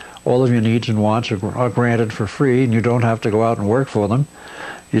all of your needs and wants are granted for free, and you don't have to go out and work for them,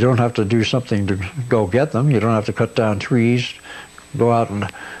 you don't have to do something to go get them, you don't have to cut down trees, go out and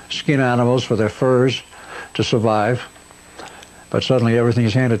skin animals for their furs to survive, but suddenly everything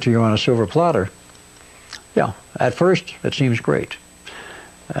is handed to you on a silver platter. Yeah, at first it seems great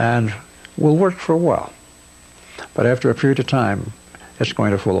and will work for a while, but after a period of time it's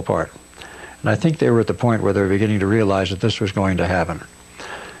going to fall apart. And I think they were at the point where they were beginning to realize that this was going to happen.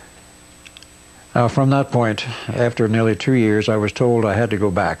 Now, from that point, after nearly 2 years, I was told I had to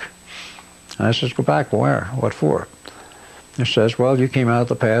go back. And I says, go back where? What for? It says, well, you came out of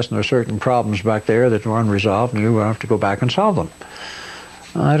the past and there are certain problems back there that were unresolved and you have to go back and solve them.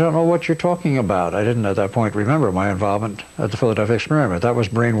 I don't know what you're talking about. I didn't at that point remember my involvement at the Philadelphia experiment. That was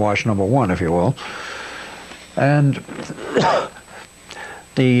brainwash number one, if you will. And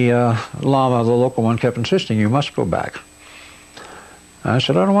the Lama, the local one, kept insisting, you must go back. I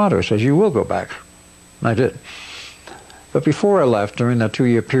said, I don't want to. He says, you will go back. And I did. But before I left, during that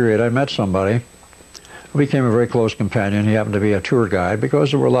 2-year period, I met somebody who became a very close companion. He happened to be a tour guide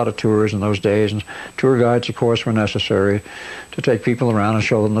because there were a lot of tours in those days, and tour guides, of course, were necessary to take people around and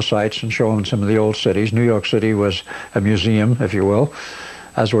show them the sights and show them some of the old cities. New York City was a museum, if you will,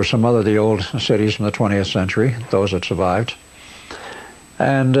 as were some other of the old cities from the 20th century, those that survived.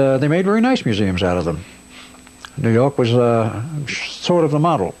 And they made very nice museums out of them. New York was sort of the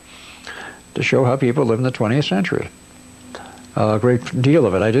model to show how people lived in the 20th century. A great deal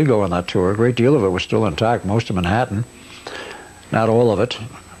of it, I did go on that tour, a great deal of it was still intact, most of Manhattan, not all of it.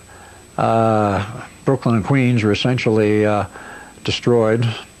 Brooklyn and Queens were essentially destroyed,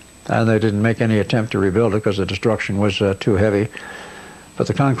 and they didn't make any attempt to rebuild it because the destruction was too heavy. But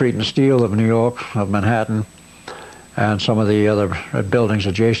the concrete and steel of New York, of Manhattan, and some of the other buildings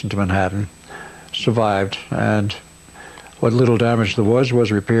adjacent to Manhattan survived, and what little damage there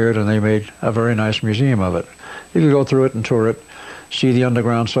was repaired, and they made a very nice museum of it. You could go through it and tour it, see the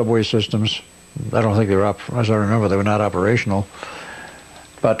underground subway systems. I don't think they were as I remember, they were not operational,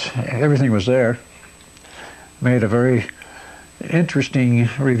 but everything was there. Made a very interesting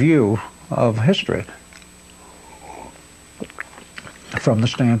review of history from the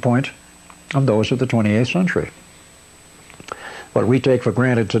standpoint of those of the 28th century. What we take for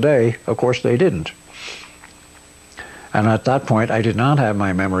granted today, of course, they didn't. And at that point, I did not have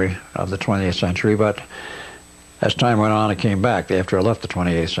my memory of the 20th century, but as time went on, it came back after I left the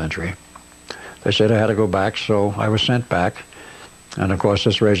 28th century. They said I had to go back, so I was sent back. And of course,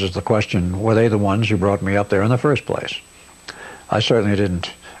 this raises the question, were they the ones who brought me up there in the first place? I certainly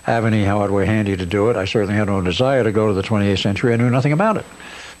didn't have any hardware handy to do it. I certainly had no desire to go to the 28th century. I knew nothing about it.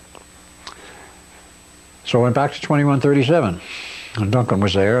 So I went back to 2137, and Duncan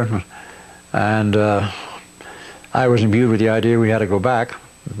was there, and I was imbued with the idea we had to go back.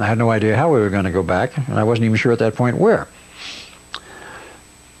 I had no idea how we were going to go back, and I wasn't even sure at that point where.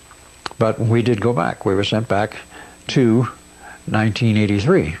 But we did go back. We were sent back to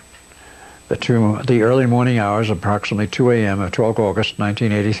 1983. The early morning hours, approximately 2 a.m. of 12 August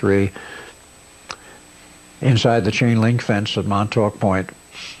 1983, inside the chain link fence at Montauk Point.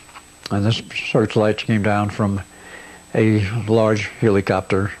 And this searchlight came down from a large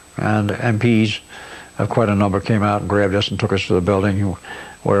helicopter, and MPs of quite a number came out and grabbed us and took us to the building,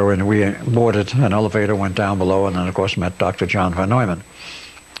 where when we boarded an elevator, went down below, and then of course met Dr. John von Neumann.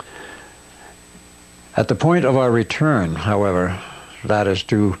 At the point of our return, however, that is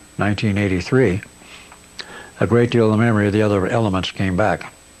to 1983, a great deal of the memory of the other elements came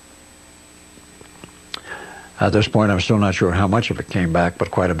back. At this point, I'm still not sure how much of it came back,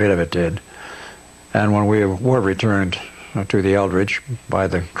 but quite a bit of it did. And when we were returned to the Eldridge by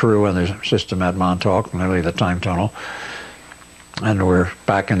the crew and the system at Montauk, nearly the time tunnel, and we're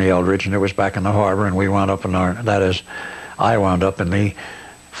back in the Eldridge, and it was back in the harbor, and we wound up in I wound up in the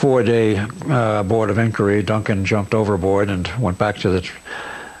 4-day Board of Inquiry. Duncan jumped overboard and went back to the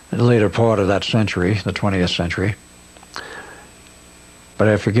later part of that century, the 20th century. But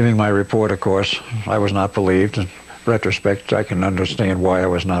after giving my report, of course, I was not believed. In retrospect, I can understand why I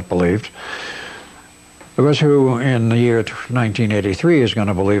was not believed. Because who in the year 1983 is going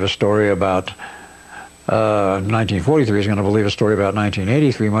to believe a story about 1943 is going to believe a story about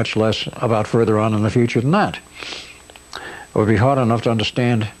 1983, much less about further on in the future than that? It would be hard enough to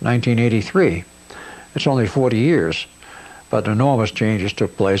understand 1983. It's only 40 years, but enormous changes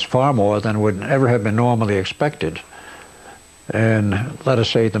took place, far more than would ever have been normally expected. And let us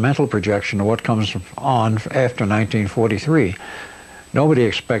say the mental projection of what comes on after 1943. Nobody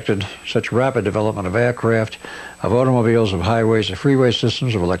expected such rapid development of aircraft, of automobiles, of highways, of freeway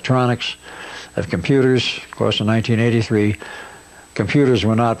systems, of electronics, of computers. Of course, in 1983, computers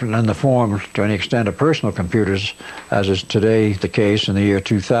were not in the form to any extent of personal computers, as is today the case in the year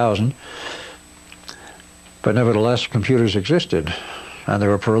 2000. But nevertheless, computers existed, and they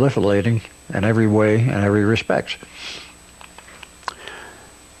were proliferating in every way, in every respect.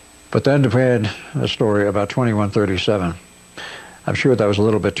 But then we had a story about 2137. I'm sure that was a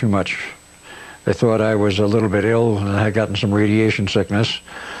little bit too much. They thought I was a little bit ill and I had gotten some radiation sickness.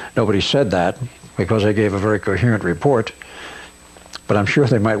 Nobody said that because I gave a very coherent report, but I'm sure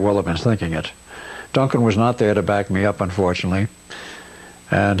they might well have been thinking it. Duncan was not there to back me up, unfortunately,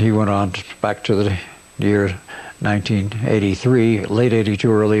 and he went on back to the year 1983, late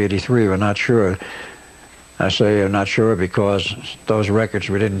 82, early 83, we're not sure. I say I'm not sure because those records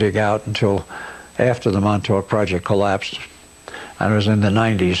we didn't dig out until after the Montauk project collapsed. And it was in the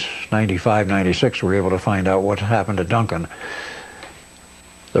 90s, 95, 96, we were able to find out what happened to Duncan.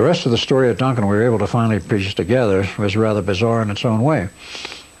 The rest of the story of Duncan we were able to finally piece together was rather bizarre in its own way.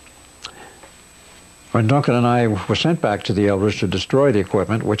 When Duncan and I were sent back to the Elders to destroy the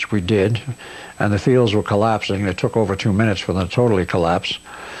equipment, which we did, and the fields were collapsing, it took over 2 minutes for them to totally collapse,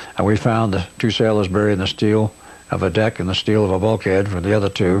 and we found the 2 sailors buried in the steel of a deck and the steel of a bulkhead for the other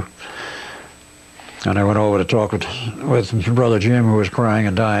 2. And I went over to talk with Brother Jim, who was crying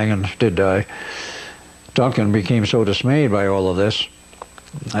and dying and did die. Duncan became so dismayed by all of this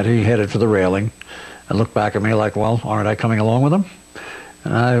that he headed for the railing and looked back at me like, well, aren't I coming along with him?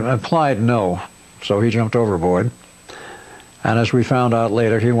 And I replied no. So he jumped overboard. And as we found out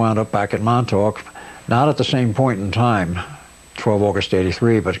later, he wound up back at Montauk, not at the same point in time, 12 August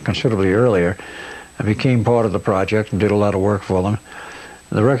 83, but considerably earlier, and became part of the project and did a lot of work for them.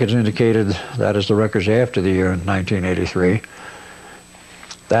 The records indicated, that is the records after the year 1983,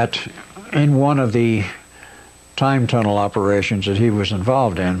 that in one of the time tunnel operations that he was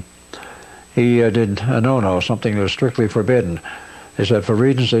involved in, he did a no-no, something that was strictly forbidden. Is that for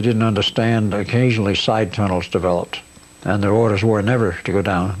reasons they didn't understand, occasionally side tunnels developed, and their orders were never to go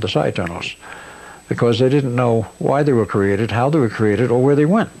down the side tunnels because they didn't know why they were created, how they were created, or where they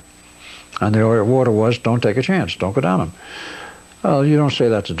went. And the order was, don't take a chance, don't go down them. Well, you don't say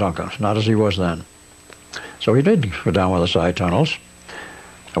that to Duncan, not as he was then. So he did go down one of the side tunnels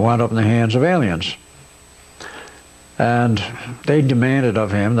and wound up in the hands of aliens. And they demanded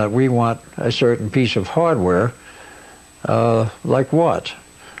of him that we want a certain piece of hardware. Like what?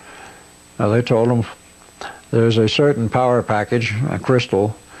 Now they told him there's a certain power package, a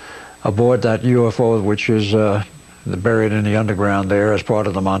crystal, aboard that UFO, which is buried in the underground there as part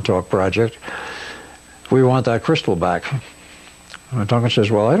of the Montauk project. We want that crystal back. And Duncan says,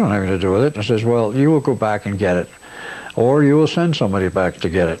 well, I don't have anything to do with it. I says, well, you will go back and get it, or you will send somebody back to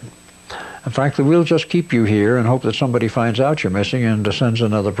get it. And frankly, we'll just keep you here and hope that somebody finds out you're missing and sends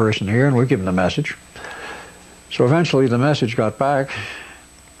another person here, and we'll give them the message. So eventually the message got back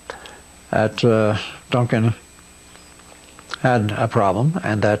that Duncan had a problem,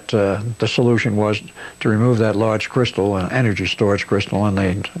 and that the solution was to remove that large crystal, an energy storage crystal, in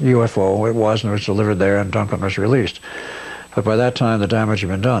the UFO. It was, and it was delivered there, and Duncan was released. But by that time, the damage had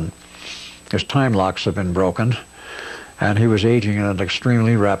been done. His time locks had been broken, and he was aging at an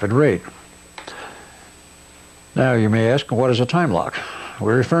extremely rapid rate. Now, you may ask, what is a time lock?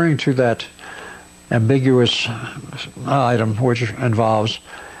 We're referring to that ambiguous item which involves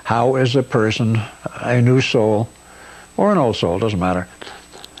how is a person, a new soul, or an old soul, doesn't matter,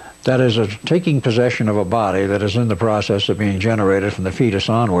 that is taking possession of a body that is in the process of being generated from the fetus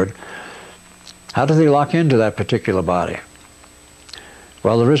onward. How do they lock into that particular body?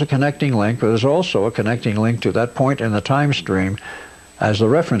 Well, there is a connecting link, but there's also a connecting link to that point in the time stream as the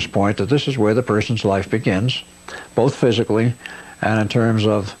reference point that this is where the person's life begins, both physically and in terms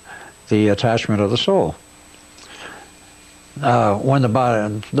of the attachment of the soul. When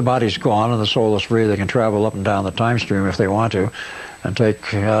the body's gone and the soul is free, they can travel up and down the time stream if they want to, and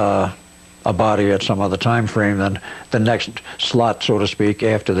take a body at some other time frame than the next slot, so to speak,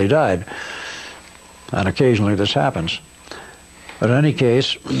 after they died. And occasionally this happens. But in any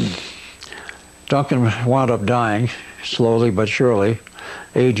case, Duncan wound up dying slowly but surely,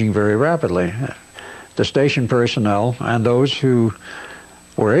 aging very rapidly. The station personnel and those who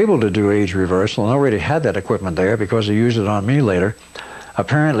were able to do age reversal and already had that equipment there because they used it on me later,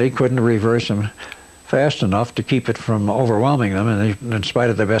 apparently couldn't reverse him fast enough to keep it from overwhelming them, and in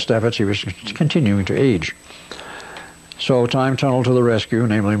spite of their best efforts, he was continuing to age. So time tunnel to the rescue,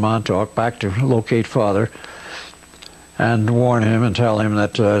 namely Montauk, back to locate Father and warn him and tell him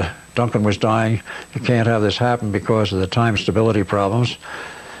that Duncan was dying. You can't have this happen because of the time stability problems.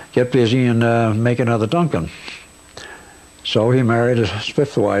 Get busy and make another Duncan. So he married his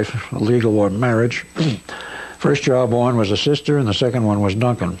fifth wife, a legal marriage. First job on was a sister, and the second one was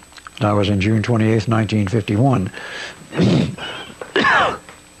Duncan. That was in June 28th, 1951.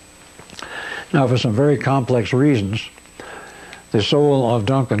 Now, for some very complex reasons, the soul of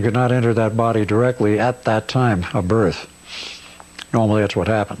Duncan could not enter that body directly at that time of birth. Normally, that's what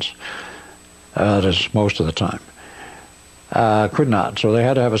happens. That is most of the time. Could not. So they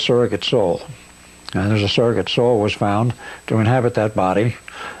had to have a surrogate soul. And there's a surrogate soul was found to inhabit that body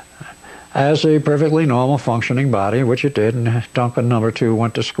as a perfectly normal functioning body, which it did. And Duncan number 2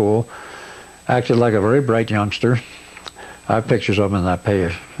 went to school, acted like a very bright youngster. I have pictures of him in that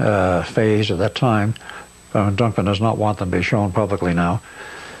phase at that time. Duncan does not want them to be shown publicly now.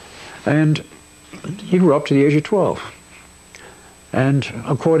 And he grew up to the age of 12. And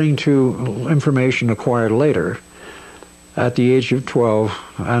according to information acquired later, at the age of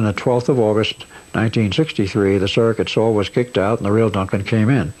 12, on the 12th of August, 1963, the surrogate soul was kicked out and the real Duncan came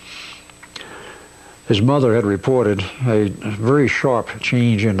in. His mother had reported a very sharp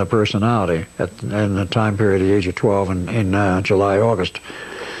change in the personality in the time period of the age of 12 in July, August.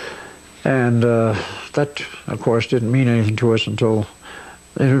 And that, of course, didn't mean anything to us until,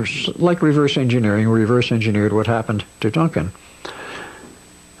 it was like reverse engineering, we reverse engineered what happened to Duncan.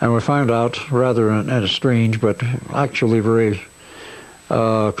 And we found out, rather in a strange but actually very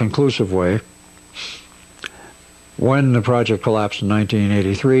conclusive way, when the project collapsed in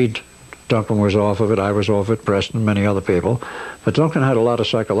 1983, Duncan was off of it, I was off it, Preston, many other people. But Duncan had a lot of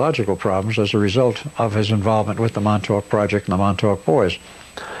psychological problems as a result of his involvement with the Montauk Project and the Montauk Boys.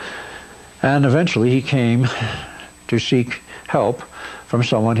 And eventually he came to seek help from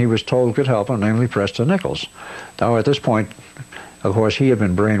someone he was told could help him, namely Preston Nichols. Now at this point, of course, he had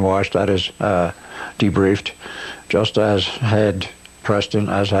been brainwashed, that is, debriefed, just as had Preston,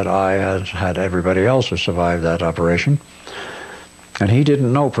 as had I, as had everybody else who survived that operation. And he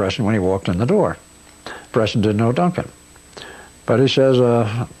didn't know Preston when he walked in the door. Preston didn't know Duncan. But he says,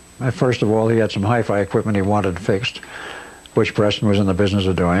 first of all, he had some hi-fi equipment he wanted fixed, which Preston was in the business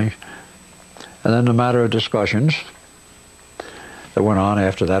of doing. And then a matter of discussions that went on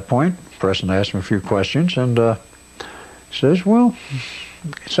after that point. Preston asked him a few questions, and says, well,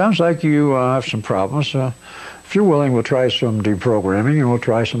 it sounds like you have some problems. If you're willing, we'll try some deprogramming and we'll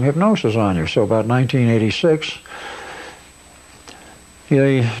try some hypnosis on you. So about 1986,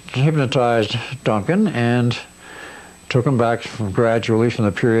 he hypnotized Duncan and took him back gradually from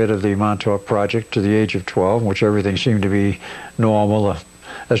the period of the Montauk Project to the age of 12, in which everything seemed to be normal,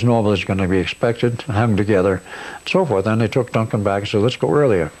 as normal as going to be expected, hung together, and so forth. Then they took Duncan back and said, let's go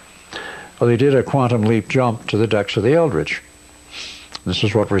earlier. Well, they did a quantum leap jump to the decks of the Eldridge. This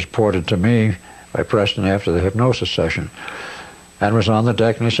is what was reported to me by Preston after the hypnosis session. And was on the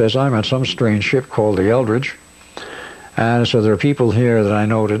deck, and he says, I'm on some strange ship called the Eldridge. And so there are people here that I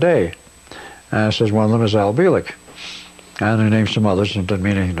know today. And he says, one of them is Al Bielek. And he named some others, it didn't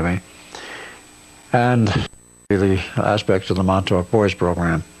mean anything to me. And the aspects of the Montauk Boys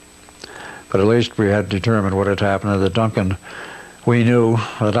program. But at least we had determined what had happened to the Duncan we knew,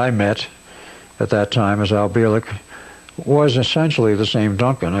 that I met at that time as Al Bielek, was essentially the same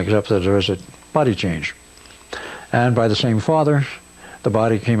Duncan, except that there was a body change. And by the same father, the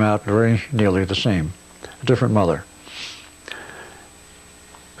body came out very nearly the same, a different mother.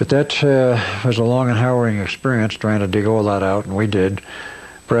 But that was a long and harrowing experience trying to dig all that out, and we did.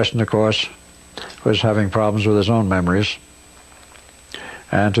 Preston, of course, was having problems with his own memories.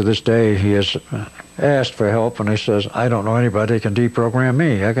 And to this day, he has asked for help, and he says, I don't know anybody that can deprogram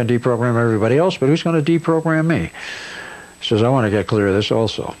me. I can deprogram everybody else, but who's going to deprogram me? He says, I want to get clear of this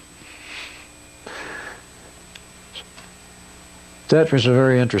also. That was a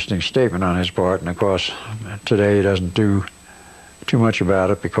very interesting statement on his part, and of course, today he doesn't do too much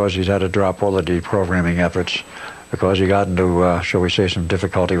about it because he's had to drop all the deprogramming efforts because he got into, shall we say, some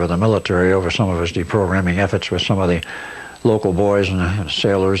difficulty with the military over some of his deprogramming efforts with some of the local boys and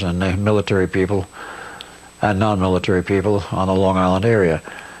sailors and the military people and non-military people on the Long Island area.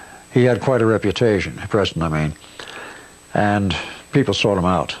 He had quite a reputation, Preston, I mean, and people sought him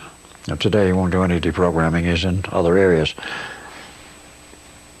out. Now, today he won't do any deprogramming, he's in other areas.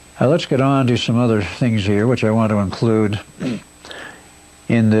 Now let's get on to some other things here which I want to include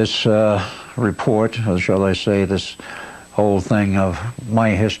in this report, or shall I say this whole thing of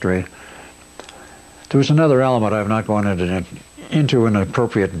my history. There was another element I've not gone into in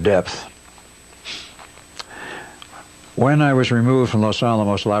appropriate depth. When I was removed from Los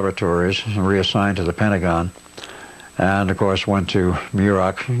Alamos Laboratories and reassigned to the Pentagon, and of course went to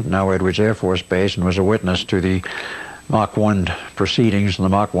Muroc, now Edwards Air Force Base, and was a witness to the Mach 1 proceedings and the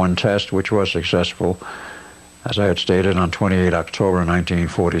Mach 1 test, which was successful, as I had stated, on 28 October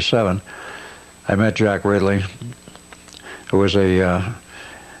 1947, I met Jack Ridley, who was a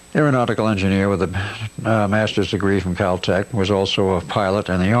aeronautical engineer with a master's degree from Caltech, was also a pilot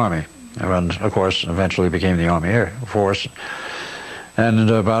in the Army. and of course eventually became the Army Air Force. And in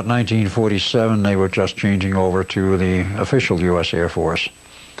about 1947, they were just changing over to the official U.S. Air Force.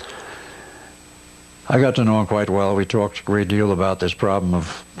 I got to know him quite well. We talked a great deal about this problem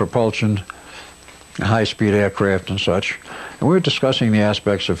of propulsion, high-speed aircraft and such. And we were discussing the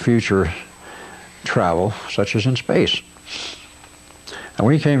aspects of future travel, such as in space. And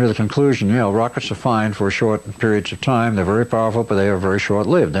we came to the conclusion, you know, rockets are fine for short periods of time. They're very powerful, but they are very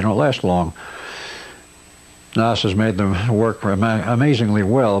short-lived. They don't last long. NASA's made them work amazingly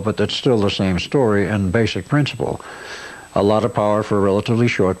well, but that's still the same story and basic principle. A lot of power for a relatively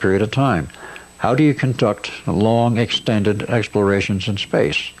short period of time. How do you conduct long, extended explorations in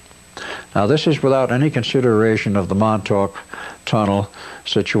space? Now, this is without any consideration of the Montauk Tunnel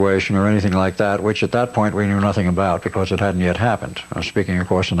situation or anything like that, which at that point we knew nothing about because it hadn't yet happened. I was speaking, of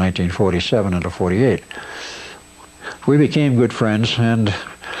course, in 1947 into 48. We became good friends, and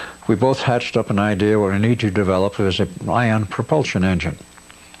we both hatched up an idea what we need to develop is an ion propulsion engine.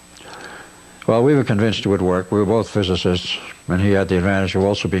 Well, we were convinced it would work. We were both physicists, and he had the advantage of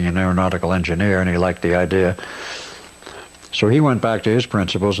also being an aeronautical engineer, and he liked the idea. So he went back to his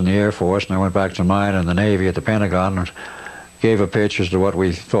principles in the Air Force, and I went back to mine in the Navy at the Pentagon, and gave a pitch as to what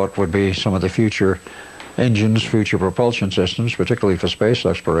we thought would be some of the future engines, future propulsion systems, particularly for space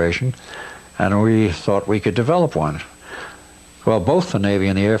exploration, and we thought we could develop one. Well, both the Navy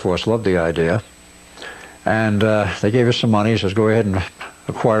and the Air Force loved the idea, and they gave us some money. Says, go ahead and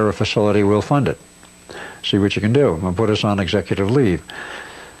acquire a facility, we'll fund it. See what you can do, and put us on executive leave.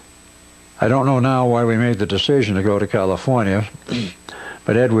 I don't know now why we made the decision to go to California,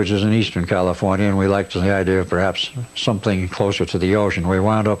 but Edwards is in Eastern California, and we liked the idea of perhaps something closer to the ocean. We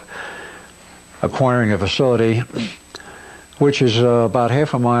wound up acquiring a facility which is about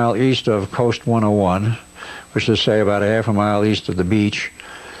half a mile east of Coast 101, which is, say, about a half a mile east of the beach.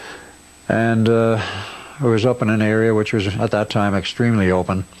 And it was up in an area which was, at that time, extremely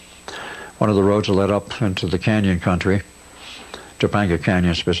open. One of the roads that led up into the canyon country, Topanga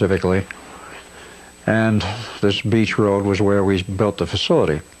Canyon specifically. And this beach road was where we built the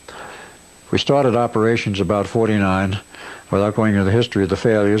facility. We started operations about 49, without going into the history of the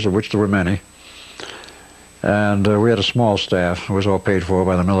failures, of which there were many. And we had a small staff. It was all paid for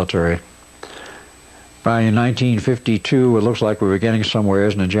by the military. By 1952, it looks like we were getting somewhere,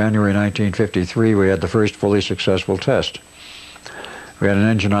 and in January 1953, we had the first fully successful test. We had an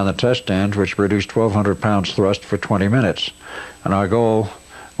engine on the test stand which produced 1,200 pounds thrust for 20 minutes, and our goal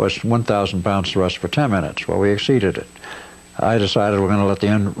was 1,000 pounds thrust for 10 minutes. Well, we exceeded it. I decided we're going to let the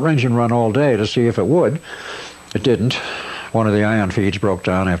engine run all day to see if it would. It didn't. One of the ion feeds broke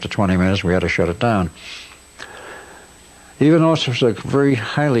down after 20 minutes. We had to shut it down. Even though it was a very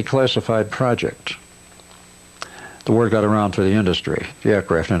highly classified project, the word got around through the industry, the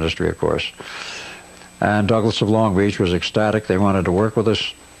aircraft industry, of course. And Douglas of Long Beach was ecstatic. They wanted to work with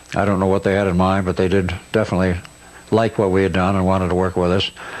us. I don't know what they had in mind, but they did definitely like what we had done and wanted to work with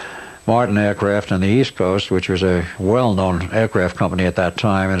us. Martin Aircraft on the East Coast, which was a well-known aircraft company at that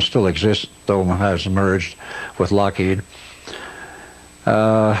time, and still exists, though has merged with Lockheed,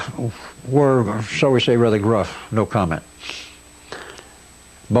 were, shall we say, rather gruff. No comment.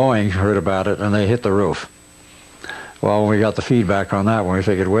 Boeing heard about it, and they hit the roof. Well, when we got the feedback on that one, we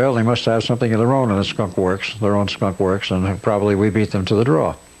figured, well, they must have something of their own in the skunk works, their own skunk works, and probably we beat them to the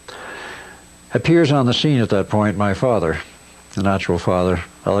draw. Appears on the scene at that point my father, the natural father,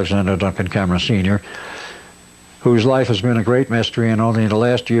 Alexander Duncan Cameron Sr., whose life has been a great mystery, and only in the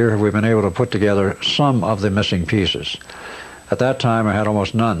last year have we been able to put together some of the missing pieces. At that time, I had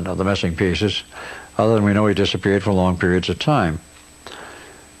almost none of the missing pieces, other than we know he disappeared for long periods of time.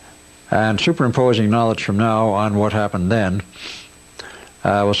 And superimposing knowledge from now on what happened then,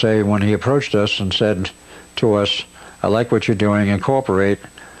 I will say when he approached us and said to us, I like what you're doing, incorporate,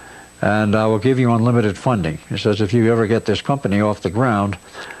 and I will give you unlimited funding. He says, if you ever get this company off the ground,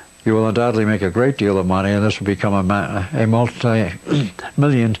 you will undoubtedly make a great deal of money, and this will become a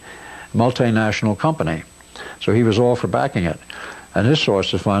multi-million, multinational company. So he was all for backing it. And his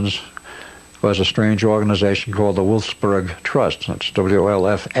source of funds was a strange organization called the Wolfsburg Trust. That's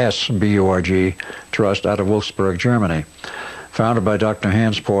WLFSBURG Trust out of Wolfsburg, Germany. Founded by Dr.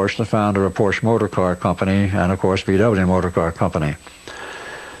 Hans Porsche, the founder of Porsche Motor Car Company, and of course VW Motor Car Company.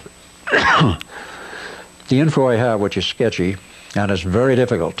 The info I have, which is sketchy, and it's very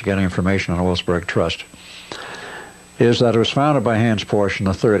difficult to get information on the Wolfsburg Trust, is that it was founded by Hans Porsche in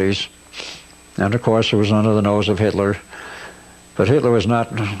the 30s, and of course it was under the nose of Hitler. But Hitler was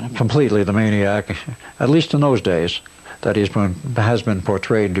not completely the maniac, at least in those days, that he has been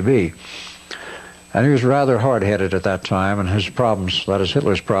portrayed to be. And he was rather hard-headed at that time, and his problems, that is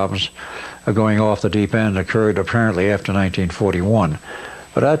Hitler's problems, of going off the deep end occurred apparently after 1941.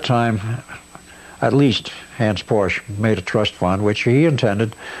 But at that time, at least Hans Porsche made a trust fund, which he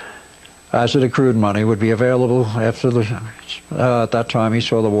intended, as it accrued money, would be available after the, at that time he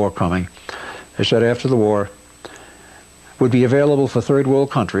saw the war coming. He said after the war, would be available for third world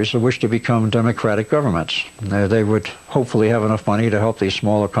countries that wish to become democratic governments. They would hopefully have enough money to help these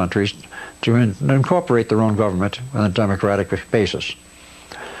smaller countries to incorporate their own government on a democratic basis.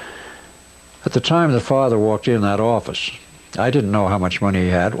 At the time the father walked in that office, I didn't know how much money he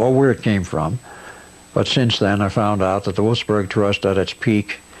had or where it came from, but since then I found out that the Wolfsburg Trust at its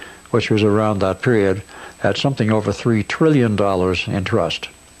peak, which was around that period, had something over $3 trillion in trust.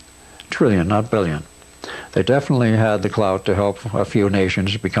 Trillion, not billion. They definitely had the clout to help a few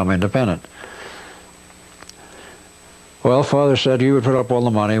nations become independent. Well, Father said he would put up all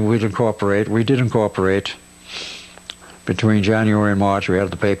the money, we'd incorporate. We did incorporate. Between January and March, we had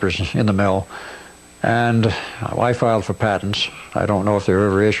the papers in the mill, and I filed for patents. I don't know if they were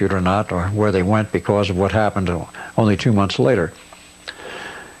ever issued or not, or where they went because of what happened only 2 months later.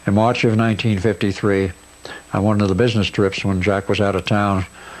 In March of 1953, on one of the business trips when Jack was out of town,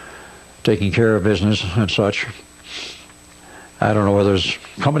 taking care of business and such. I don't know whether it was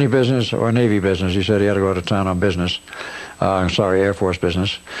company business or Navy business. He said he had to go out of town on business. Air Force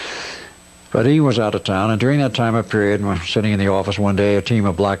business. But he was out of town, and during that time of period, sitting in the office one day, a team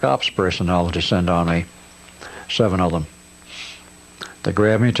of Black Ops personnel descend on me, 7 of them. They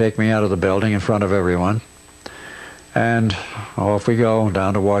grab me, take me out of the building in front of everyone, and off we go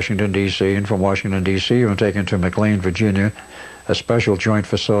down to Washington, D.C., and from Washington, D.C., we're taken to McLean, Virginia, a special joint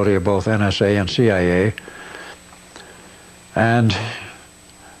facility of both NSA and CIA. And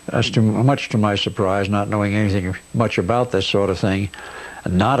much to my surprise, not knowing anything much about this sort of thing,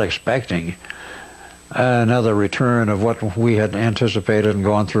 and not expecting another return of what we had anticipated and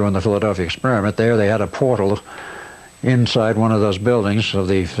gone through in the Philadelphia experiment, there they had a portal inside one of those buildings of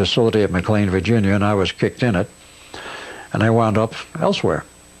the facility at McLean, Virginia, and I was kicked in it, and I wound up elsewhere.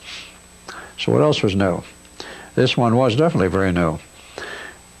 So what else was new? This one was definitely very new.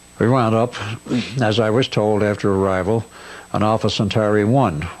 We wound up, as I was told after arrival, on Alpha Centauri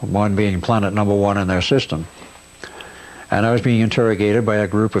 1, 1 being planet number 1 in their system. And I was being interrogated by a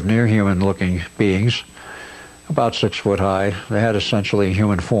group of near-human looking beings, about 6 foot high. They had essentially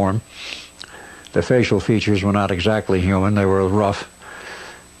human form. Their facial features were not exactly human, they were rough.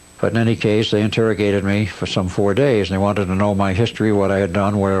 But in any case, they interrogated me for some 4 days, and they wanted to know my history, what I had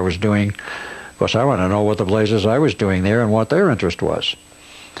done, what I was doing. Of course, I wanted to know what the blazes I was doing there and what their interest was.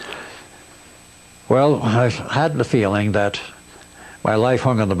 Well, I had the feeling that my life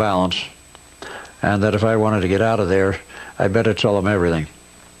hung on the balance, and that if I wanted to get out of there, I'd better tell them everything.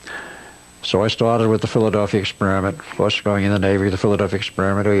 So I started with the Philadelphia experiment, of course, going in the Navy, the Philadelphia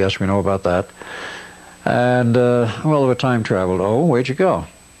experiment. Oh, yes, we know about that. And, well, the time traveled. Oh, where'd you go?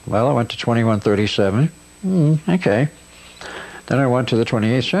 Well, I went to 2137. Okay. Then I went to the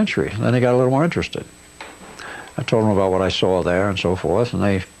 28th century. Then they got a little more interested. I told them about what I saw there and so forth, and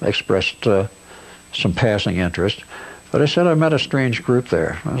they expressed some passing interest. But I said I met a strange group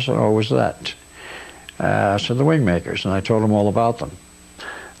there. I said, oh, what was that? I said, the Wingmakers, and I told them all about them.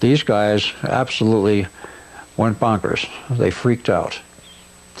 These guys absolutely went bonkers. They freaked out.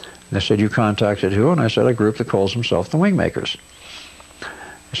 They said, you contacted who? And I said, a group that calls themselves the Wingmakers.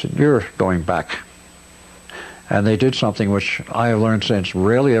 I said, you're going back. And they did something which I have learned since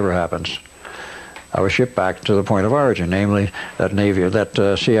rarely ever happens. I was shipped back to the point of origin, namely that Navy, that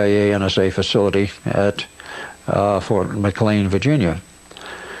CIA NSA facility at Fort McLean, Virginia.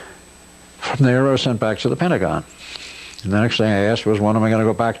 From there, I was sent back to the Pentagon. And the next thing I asked was, when am I going to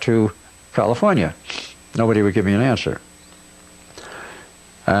go back to California? Nobody would give me an answer.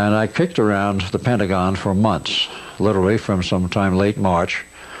 And I kicked around the Pentagon for months, literally from sometime late March,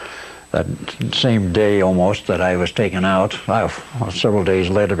 that same day almost that I was taken out, several days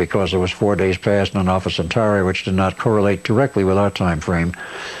later, because there was 4 days past on Alpha Centauri, which did not correlate directly with our time frame,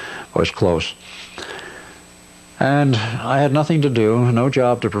 was close. And I had nothing to do, no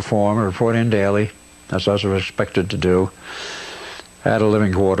job to perform, report in daily, as I was expected to do. I had a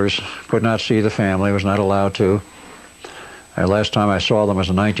living quarters, could not see the family, was not allowed to. The last time I saw them was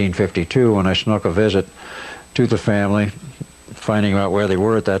in 1952 when I snuck a visit to the family, finding out where they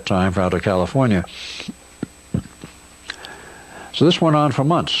were at that time, out of California. So this went on for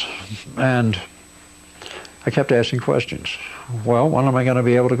months, and I kept asking questions. Well, when am I going to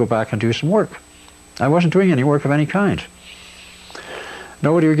be able to go back and do some work? I wasn't doing any work of any kind.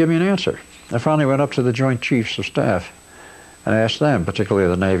 Nobody would give me an answer. I finally went up to the Joint Chiefs of Staff and asked them, particularly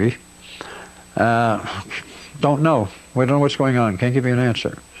the Navy, Don't know. We don't know what's going on. Can't give you an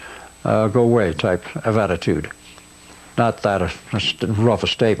answer. Go away type of attitude. Not that rough a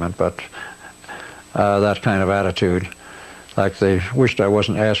statement, but that kind of attitude. Like they wished I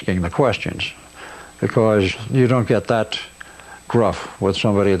wasn't asking the questions, because you don't get that gruff with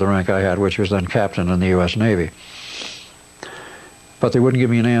somebody at the rank I had, which was then captain in the U.S. Navy. But they wouldn't give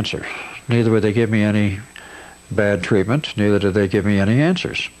me an answer. Neither would they give me any bad treatment, neither did they give me any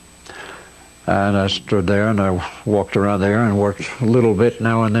answers. And I stood there and I walked around there and worked a little bit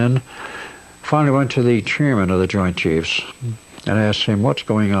now and then. Finally went to the chairman of the Joint Chiefs and asked him what's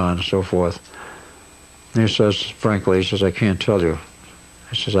going on and so forth. And he says, frankly, he says, I can't tell you.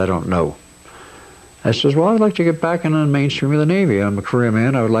 He says, I don't know. I says, well, I'd like to get back in the mainstream of the Navy. I'm a career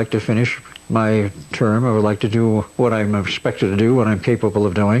man. I would like to finish my term. I would like to do what I'm expected to do, what I'm capable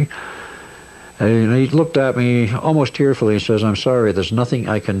of doing. And he looked at me almost tearfully and says, I'm sorry, there's nothing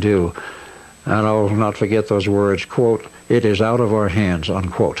I can do. And I'll not forget those words, quote, it is out of our hands,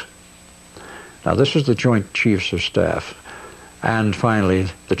 unquote. Now, this is the Joint Chiefs of Staff. And finally,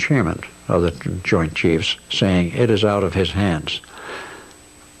 the chairman of the Joint Chiefs saying it is out of his hands.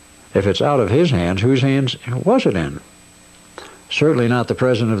 If it's out of his hands, whose hands was it in? Certainly not the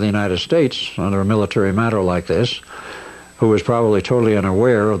President of the United States under a military matter like this, who was probably totally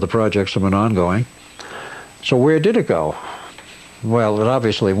unaware of the projects that were ongoing. So where did it go? Well, it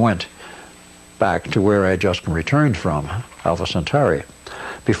obviously went back to where I had just returned from, Alpha Centauri.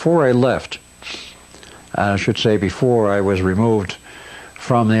 Before I left, I should say before I was removed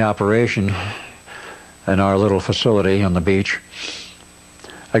from the operation in our little facility on the beach,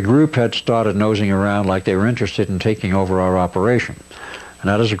 a group had started nosing around like they were interested in taking over our operation. And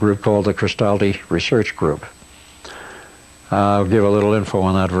that is a group called the Cristaldi Research Group. I'll give a little info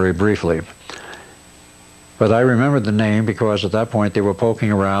on that very briefly. But I remembered the name because at that point they were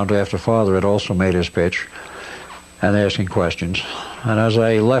poking around after Father had also made his pitch and asking questions. And as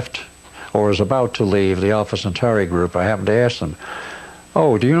I left, or was about to leave the Alpha Centauri group, I happened to ask them,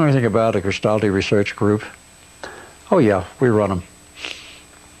 oh, do you know anything about the Cristaldi Research Group? Oh yeah, we run them.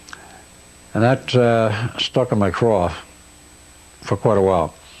 And that stuck in my craw for quite a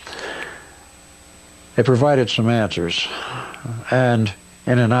while. It provided some answers and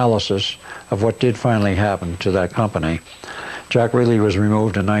an analysis of what did finally happen to that company. Jack Ridley was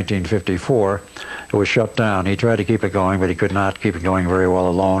removed in 1954. It was shut down. He tried to keep it going, but he could not keep it going very well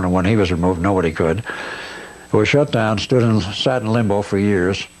alone, and when he was removed, nobody could. It was shut down, sat in limbo for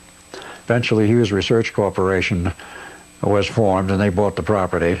years. Eventually, Hughes Research Corporation was formed, and they bought the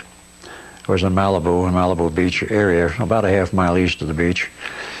property. It was in Malibu Beach area, about a half-mile east of the beach.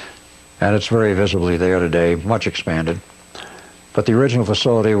 And it's very visibly there today, much expanded. But the original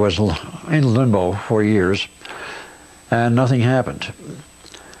facility was in limbo for years, and nothing happened.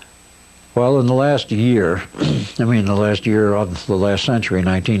 Well, in the last year, the last year of the last century,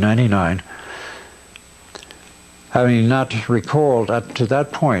 1999, having not recalled up to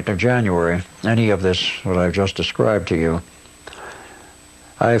that point of January any of this, what I've just described to you,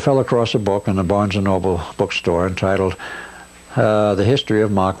 I fell across a book in the Barnes & Noble bookstore entitled The History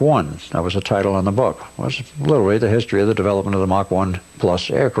of Mach 1. That was the title on the book. It was literally the history of the development of the Mach 1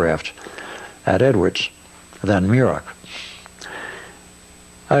 plus aircraft at Edwards, then Muroc.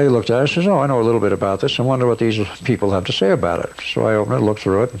 I looked at it and said, oh, I know a little bit about this. I wonder what these people have to say about it. So I opened it, looked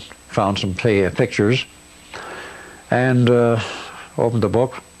through it, found some pictures, and opened the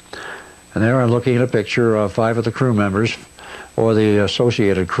book. And there I'm looking at a picture of 5 of the crew members, or the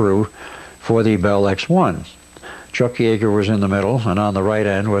associated crew, for the Bell X-1. Chuck Yeager was in the middle, and on the right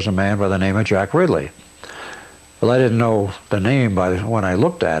end was a man by the name of Jack Ridley. Well, I didn't know the name when I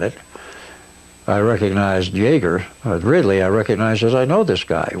looked at it. I recognized Yeager. Ridley I recognized as I know this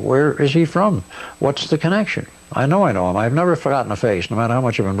guy. Where is he from? What's the connection? I know him. I've never forgotten a face, no matter how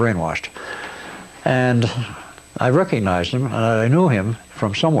much I've been brainwashed. And I recognized him, and I knew him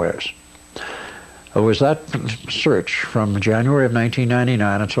from somewheres. It was that search from January of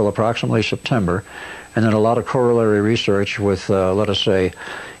 1999 until approximately September, and then a lot of corollary research with, let us say,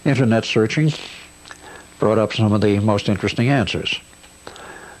 internet searching, brought up some of the most interesting answers.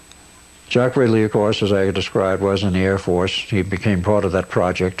 Jack Ridley, of course, as I described, was in the Air Force. He became part of that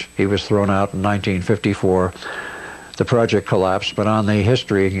project. He was thrown out in 1954. The project collapsed, but on the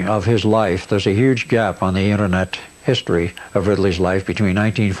history of his life, there's a huge gap on the internet history of Ridley's life between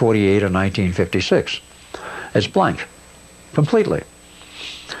 1948 and 1956. It's blank, completely.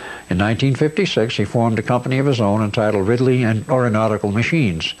 In 1956, he formed a company of his own entitled Ridley and Aeronautical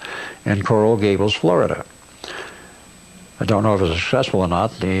Machines in Coral Gables, Florida. I don't know if it was successful or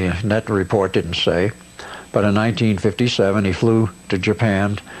not. The net report didn't say. But in 1957, he flew to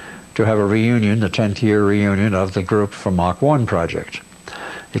Japan to have a reunion, the 10th year reunion of the group from Mach 1 project.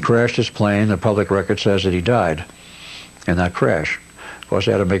 He crashed his plane. The public record says that he died in that crash. Of course,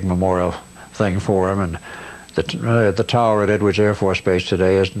 they had a big memorial thing for him, and the tower at Edwards Air Force Base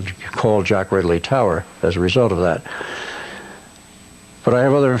today is called Jack Ridley Tower as a result of that. But I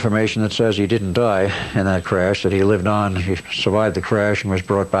have other information that says he didn't die in that crash, that he lived on. He survived the crash and was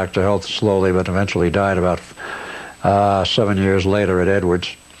brought back to health slowly, but eventually died about 7 years later at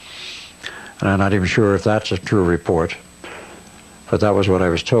Edwards. And I'm not even sure if that's a true report, but that was what I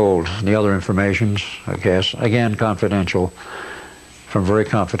was told. And the other information's, I guess, again confidential, from very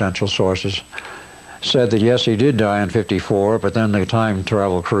confidential sources, said that yes, he did die in '54, but then the time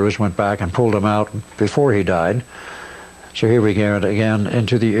travel crews went back and pulled him out before he died. So here we get again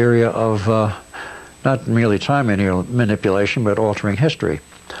into the area of not merely time manipulation, but altering history.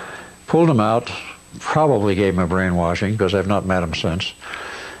 Pulled him out, probably gave him a brainwashing, because I've not met him since,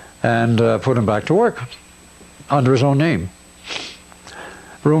 and put him back to work under his own name.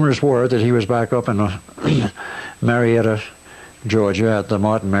 Rumors were that he was back up in Marietta, Georgia, at the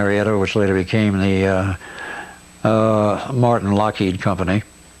Martin Marietta, which later became the Martin Lockheed Company,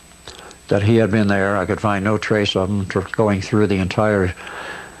 that he had been there. I could find no trace of him going through the entire,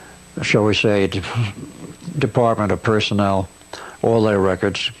 shall we say, Department of Personnel, all their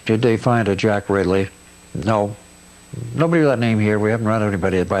records. Did they find a Jack Ridley? No. Nobody with that name here. We haven't run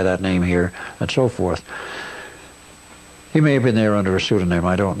anybody by that name here, and so forth. He may have been there under a pseudonym,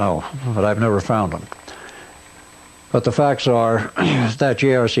 I don't know, but I've never found him. But the facts are that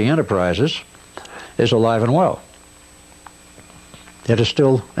JRC Enterprises is alive and well. It is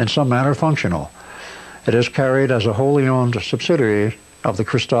still, in some manner, functional. It is carried as a wholly owned subsidiary of the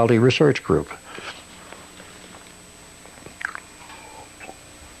Cristaldi Research Group.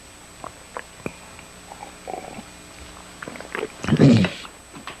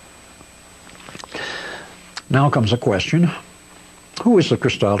 Now comes a question: who is the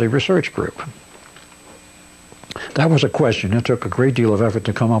Cristaldi Research Group? That was a question it took a great deal of effort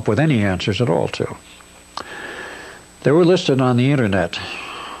to come up with any answers at all to. They were listed on the internet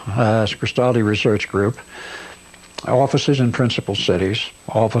as Cristaldi Research Group, offices in principal cities,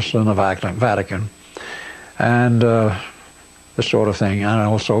 office in the Vatican, and this sort of thing, and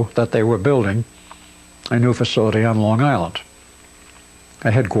also that they were building a new facility on Long Island,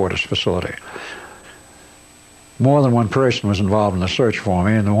 a headquarters facility. More than one person was involved in the search for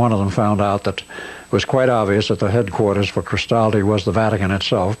me, and one of them found out that it was quite obvious that the headquarters for Cristaldi was the Vatican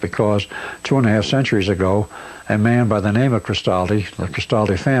itself, because 2.5 centuries ago, a man by the name of Cristaldi, the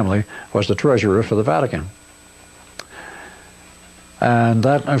Cristaldi family, was the treasurer for the Vatican. And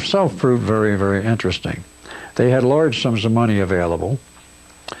that itself proved very, very interesting. They had large sums of money available.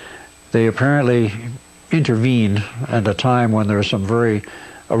 They apparently intervened at a time when there was some very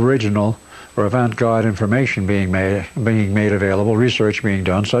original or avant-garde information being made available, research being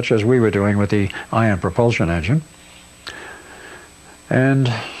done, such as we were doing with the ion propulsion engine.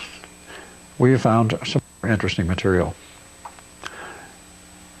 And we found some interesting material.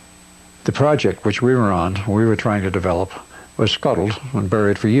 The project which we were trying to develop, was scuttled and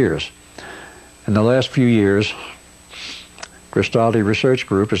buried for years. In the last few years, Cristaldi Research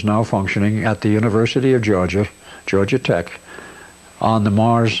Group is now functioning at the University of Georgia, Georgia Tech, on the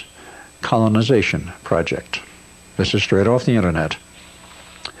Mars colonization project. This is straight off the internet.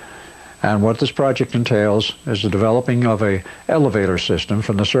 And what this project entails is the developing of an elevator system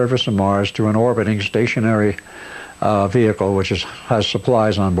from the surface of Mars to an orbiting stationary vehicle which has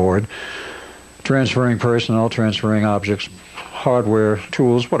supplies on board, transferring personnel, transferring objects, hardware,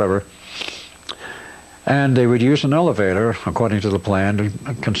 tools, whatever. And they would use an elevator, according to the plan,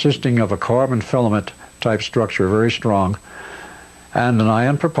 consisting of a carbon filament type structure, very strong, and an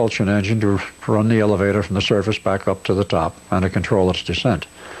ion propulsion engine to run the elevator from the surface back up to the top and to control its descent.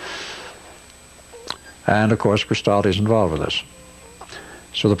 And of course, Cristaldi is involved with this.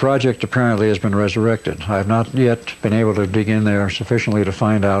 So the project apparently has been resurrected. I have not yet been able to dig in there sufficiently to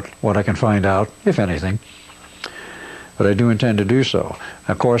find out what I can find out, if anything, but I do intend to do so.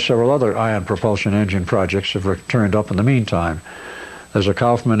 Of course, several other ion propulsion engine projects have turned up in the meantime. There's a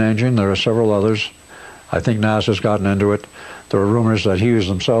Kaufman engine, there are several others. I think NASA's gotten into it. There were rumors that Hughes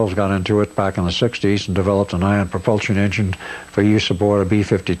themselves got into it back in the 60s and developed an ion propulsion engine for use aboard a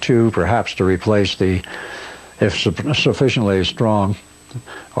B-52, perhaps to replace the, if sufficiently strong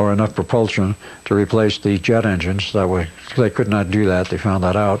or enough propulsion, to replace the jet engines. They could not do that, they found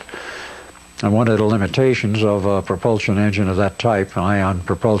that out. And one of the limitations of a propulsion engine of that type, ion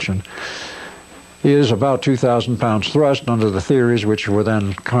propulsion, is about 2,000 pounds thrust under the theories which were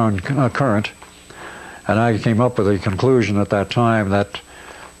then current. And I came up with a conclusion at that time that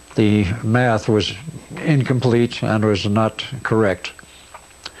the math was incomplete and was not correct.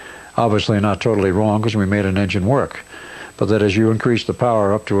 Obviously not totally wrong, because we made an engine work, but that as you increase the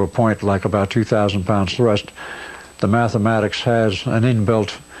power up to a point like about 2,000 pounds thrust, the mathematics has an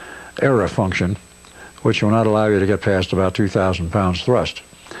inbuilt error function which will not allow you to get past about 2,000 pounds thrust.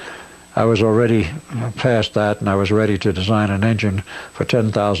 I was already past that, and I was ready to design an engine for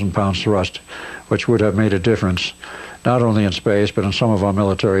 10,000 pounds thrust, which would have made a difference not only in space but in some of our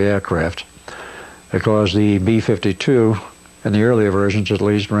military aircraft, because the B-52, in the earlier versions at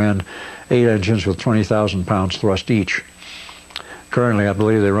least, ran 8 engines with 20,000 pounds thrust each. Currently, I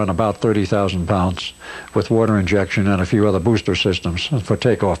believe they run about 30,000 pounds with water injection and a few other booster systems for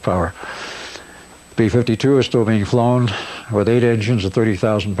takeoff power. B-52 is still being flown with 8 engines at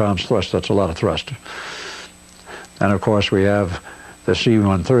 30,000 pounds thrust. That's a lot of thrust. And of course, we have the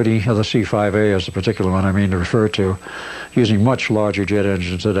C-130, or the C-5A is the particular one I mean to refer to, using much larger jet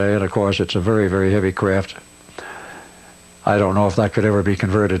engines today, and of course it's a very, very heavy craft. I don't know if that could ever be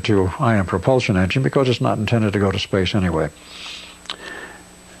converted to ion propulsion engine, because it's not intended to go to space anyway.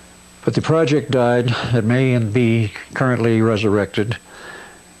 But the project died. It may be currently resurrected,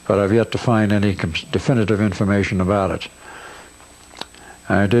 but I've yet to find any definitive information about it.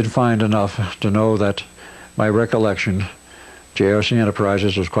 I did find enough to know that my recollection, JRC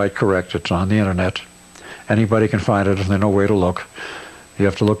Enterprises, was quite correct. It's on the internet. Anybody can find it if they know where to look. You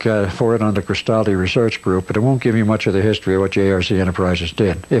have to look for it on the Cristaldi Research Group, but it won't give you much of the history of what JRC Enterprises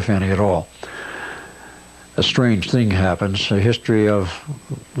did, if any at all. A strange thing happens, a history of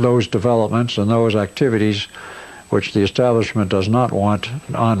those developments and those activities which the establishment does not want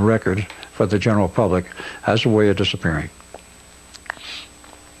on record for the general public, has a way of disappearing.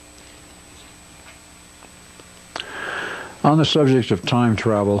 On the subject of time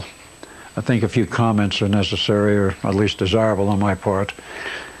travel, I think a few comments are necessary, or at least desirable on my part.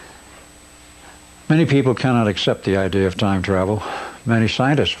 Many people cannot accept the idea of time travel. Many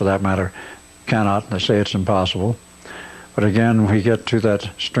scientists, for that matter, cannot. They say it's impossible. But again, we get to that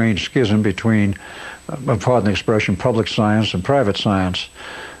strange schism between, pardon the expression, public science and private science.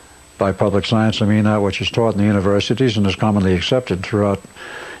 By public science, I mean that which is taught in the universities and is commonly accepted throughout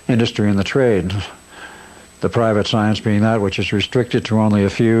industry and the trade. The private science being that which is restricted to only a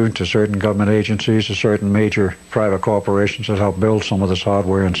few, to certain government agencies, to certain major private corporations that help build some of this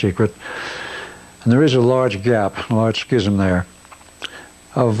hardware in secret. And there is a large gap, a large schism there,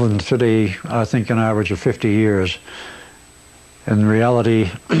 of today, I think, an average of 50 years. In reality,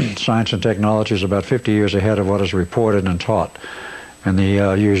 science and technology is about 50 years ahead of what is reported and taught in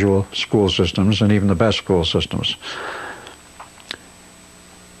the usual school systems, and even the best school systems.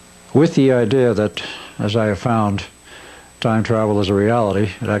 With the idea that, as I have found, time travel is a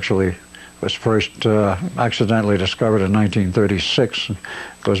reality. It actually was first accidentally discovered in 1936. It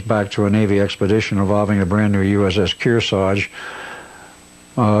goes back to a Navy expedition involving the brand new USS Kearsarge,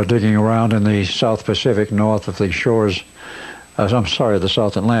 digging around in the South Pacific, north of the shores, the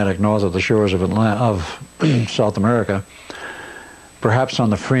South Atlantic, north of the shores of South America, perhaps on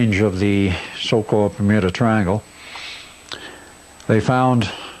the fringe of the so-called Bermuda Triangle. They found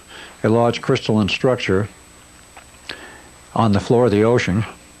a large crystalline structure on the floor of the ocean,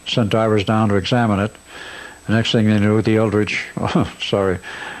 sent divers down to examine it. The next thing they knew, the Eldridge, sorry,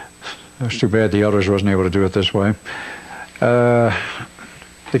 it was too bad the Eldridge wasn't able to do it this way, the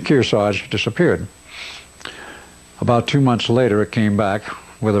Kearsarge disappeared. About 2 months later, it came back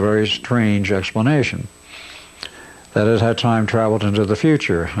with a very strange explanation, that it had time traveled into the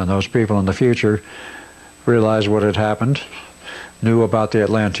future, and those people in the future realized what had happened, knew about the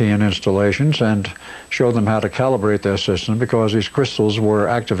Atlantean installations, and showed them how to calibrate their system, because these crystals were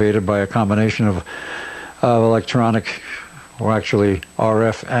activated by a combination of electronic, or actually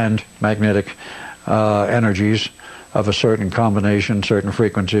RF and magnetic energies of a certain combination, certain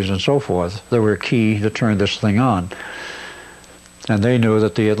frequencies, and so forth, that were key to turn this thing on. And they knew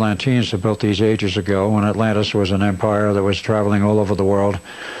that the Atlanteans had built these ages ago, when Atlantis was an empire that was traveling all over the world,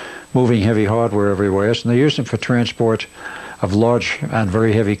 moving heavy hardware everywhere, and they used them for transport of large and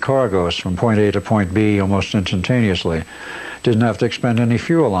very heavy cargoes from point A to point B almost instantaneously. Didn't have to expend any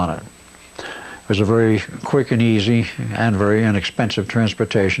fuel on it. It was a very quick and easy and very inexpensive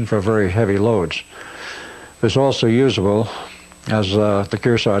transportation for very heavy loads. It was also usable, as the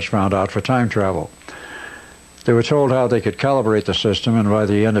Kearsarge found out, for time travel. They were told how they could calibrate the system, and by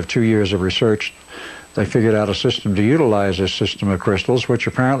the end of 2 years of research, they figured out a system to utilize this system of crystals, which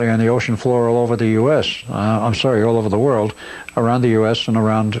apparently are on the ocean floor all over the U.S., all over the world, around the U.S. and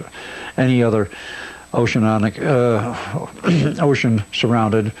around any other oceanic,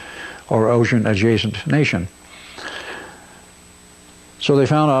 ocean-surrounded or ocean-adjacent nation. So they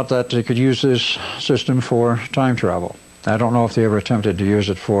found out that they could use this system for time travel. I don't know if they ever attempted to use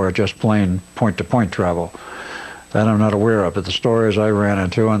it for just plain point-to-point travel. That I'm not aware of, but the stories I ran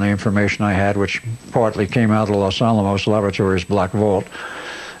into and the information I had, which partly came out of Los Alamos Laboratories Black Vault,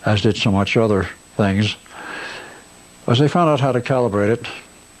 as did so much other things, was they found out how to calibrate it.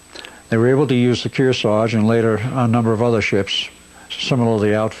 They were able to use the Kearsarge and later a number of other ships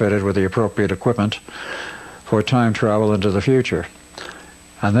similarly outfitted with the appropriate equipment for time travel into the future.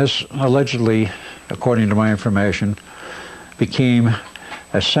 And this allegedly, according to my information, became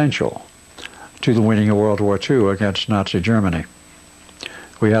essential to the winning of World War II against Nazi Germany.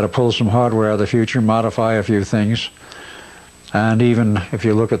 We had to pull some hardware out of the future, modify a few things, and even if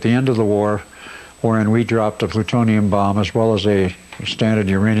you look at the end of the war, wherein we dropped a plutonium bomb as well as a standard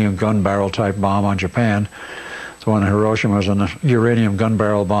uranium gun barrel type bomb on Japan. The one in Hiroshima was a uranium gun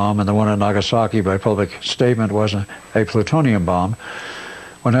barrel bomb, and the one in Nagasaki, by public statement, was a plutonium bomb.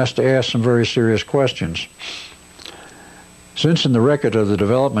 One has to ask some very serious questions. Since in the record of the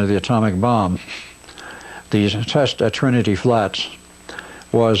development of the atomic bomb, the test at Trinity Flats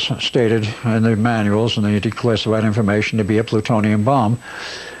was stated in the manuals and the declassified information to be a plutonium bomb,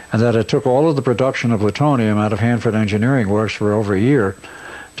 and that it took all of the production of plutonium out of Hanford Engineering Works for over a year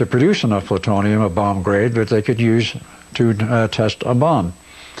to produce enough plutonium of bomb grade that they could use to test a bomb.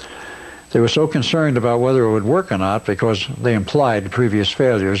 They were so concerned about whether it would work or not because they implied previous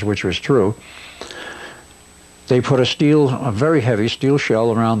failures, which was true. They put a very heavy steel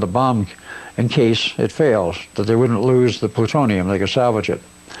shell around the bomb in case it fails, that they wouldn't lose the plutonium, they could salvage it.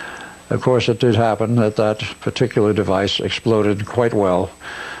 Of course, it did happen that that particular device exploded quite well,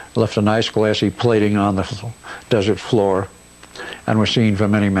 left a nice glassy plating on the desert floor, and was seen for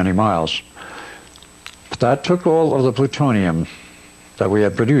many, many miles. But that took all of the plutonium that we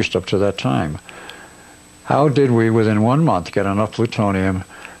had produced up to that time. How did we, within 1 month, get enough plutonium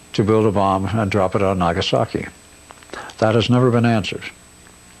to build a bomb and drop it on Nagasaki? That has never been answered.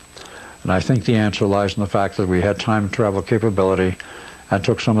 And I think the answer lies in the fact that we had time travel capability and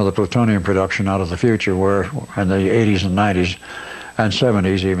took some of the plutonium production out of the future, where in the 80s and 90s and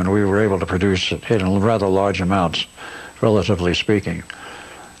 70s even, we were able to produce it in rather large amounts, relatively speaking.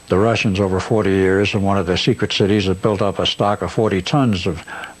 The Russians, over 40 years, in one of their secret cities, have built up a stock of 40 tons of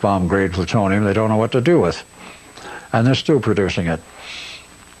bomb-grade plutonium they don't know what to do with. And they're still producing it.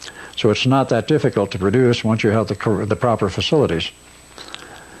 So it's not that difficult to produce once you have the proper facilities.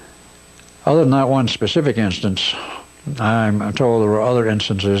 Other than that one specific instance, I'm told there were other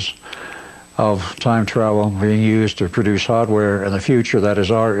instances of time travel being used to produce hardware in the future, that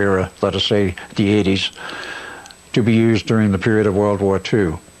is our era, let us say the 80s, to be used during the period of World War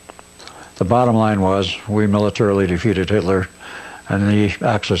II. The bottom line was we militarily defeated Hitler and the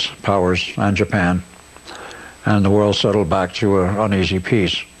Axis powers and Japan, and the world settled back to an uneasy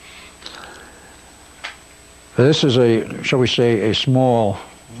peace. This is a, shall we say, a small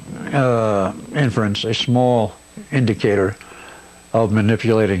inference, a small indicator of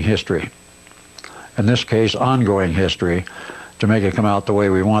manipulating history. In this case, ongoing history, to make it come out the way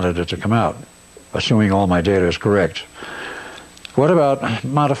we wanted it to come out, assuming all my data is correct. What about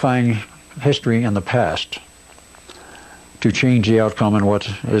modifying history in the past to change the outcome in what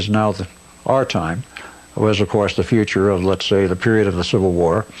is now our time, was of course the future of, let's say, the period of the Civil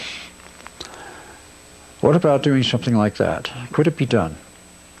War? What about doing something like that? Could it be done?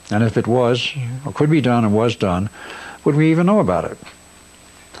 And if it was, or could be done and was done, would we even know about it?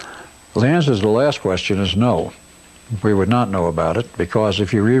 Well, the answer to the last question is no. We would not know about it, because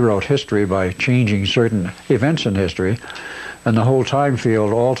if you rewrote history by changing certain events in history, and the whole time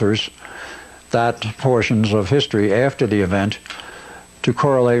field alters that portions of history after the event to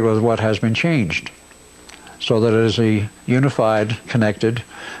correlate with what has been changed, so that it is a unified, connected,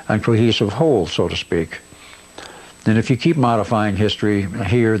 and cohesive whole, so to speak. And if you keep modifying history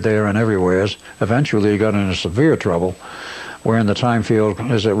here, there, and everywhere, eventually you got into severe trouble, wherein the time field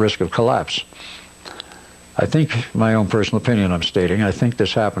is at risk of collapse. I think, my own personal opinion I'm stating, I think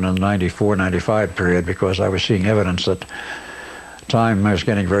this happened in the 94-95 period, because I was seeing evidence that time was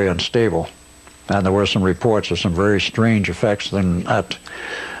getting very unstable. And there were some reports of some very strange effects at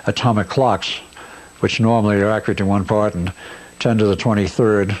atomic clocks, which normally are accurate in one part, and 10 to the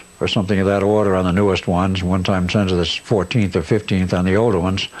 23rd, or something of that order on the newest ones, one time 10 to the 14th or 15th on the older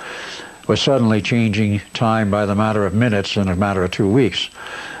ones, was suddenly changing time by the matter of minutes in a matter of 2 weeks.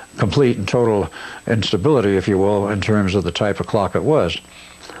 Complete and total instability, if you will, in terms of the type of clock it was.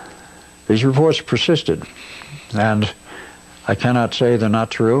 These reports persisted, and I cannot say they're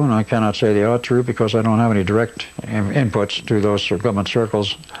not true, and I cannot say they are true, because I don't have any direct inputs to those government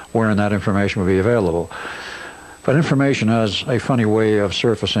circles wherein that information would be available. But information has a funny way of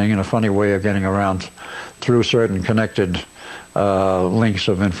surfacing and a funny way of getting around through certain connected links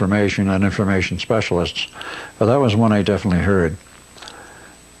of information and information specialists. But that was one I definitely heard.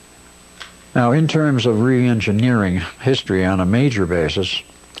 Now, in terms of re-engineering history on a major basis,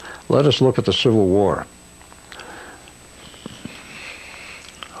 let us look at the Civil War.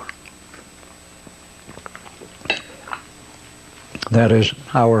 That is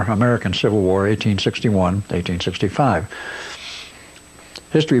our American Civil War, 1861, 1865.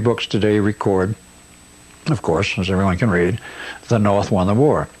 History books today record, of course, as everyone can read, the North won the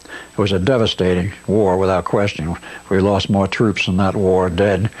war. It was a devastating war without question. We lost more troops in that war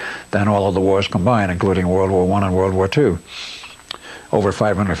dead than all of the wars combined, including World War I and World War II. Over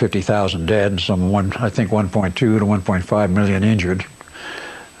 550,000 dead, I think 1.2 to 1.5 million injured.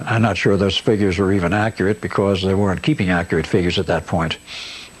 I'm not sure those figures were even accurate because they weren't keeping accurate figures at that point.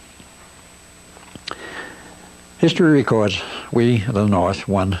 History records we, the North,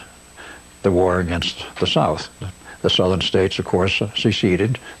 won the war against the South. The Southern states, of course,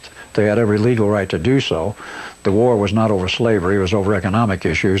 seceded. They had every legal right to do so. The war was not over slavery, it was over economic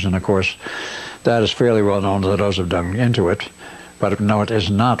issues, and of course that is fairly well known to those who have dug into it. But no, it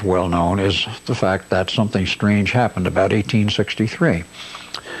is not well known is the fact that something strange happened about 1863.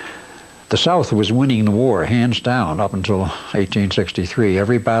 The South was winning the war, hands down, up until 1863.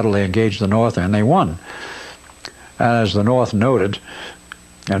 Every battle they engaged the North in, they won. And as the North noted,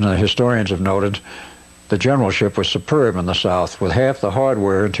 and the historians have noted, the generalship was superb in the South. With half the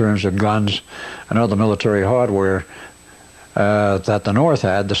hardware in terms of guns and other military hardware that the North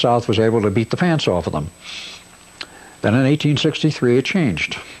had, the South was able to beat the pants off of them. Then in 1863 it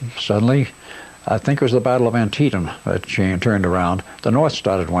changed. Suddenly, I think it was the Battle of Antietam that turned around. The North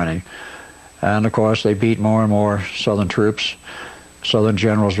started winning. And of course they beat more and more Southern troops. Southern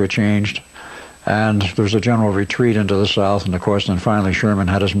generals were changed. And there was a general retreat into the South, and of course then finally Sherman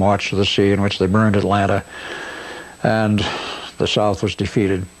had his march to the sea in which they burned Atlanta, and the South was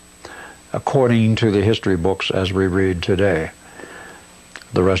defeated, according to the history books as we read today.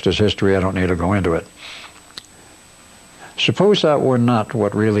 The rest is history, I don't need to go into it. Suppose that were not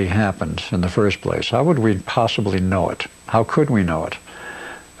what really happened in the first place. How would we possibly know it? How could we know it?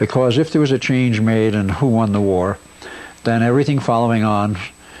 Because if there was a change made in who won the war, then everything following on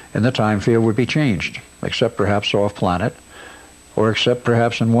in the time field would be changed, except perhaps off-planet, or except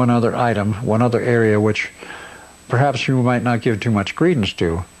perhaps in one other item, one other area which perhaps you might not give too much credence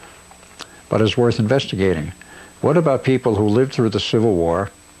to, but is worth investigating. What about people who lived through the Civil War,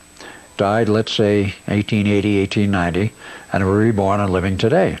 died, let's say, 1880, 1890, and were reborn and living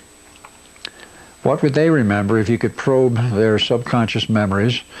today? What would they remember if you could probe their subconscious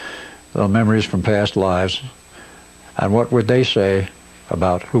memories, the memories from past lives, and what would they say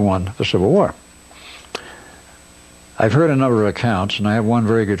about who won the Civil War? I've heard a number of accounts, and I have one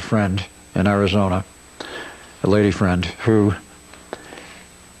very good friend in Arizona, a lady friend, who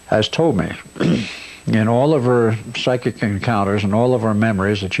has told me in all of her psychic encounters and all of her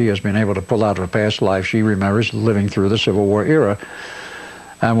memories that she has been able to pull out of her past life, she remembers living through the Civil War era.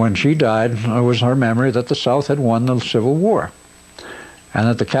 And when she died, it was her memory that the South had won the Civil War, and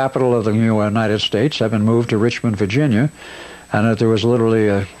that the capital of the United States had been moved to Richmond, Virginia, and that there was literally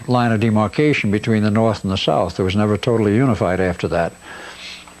a line of demarcation between the North and the South. It was never totally unified after that.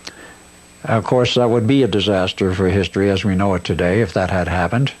 Of course, that would be a disaster for history as we know it today if that had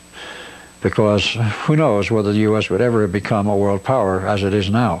happened, because who knows whether the U.S. would ever become a world power as it is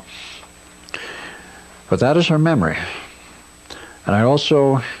now. But that is her memory. And I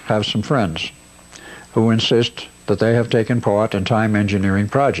also have some friends who insist that they have taken part in time engineering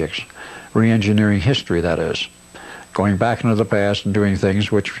projects, re-engineering history, that is, going back into the past and doing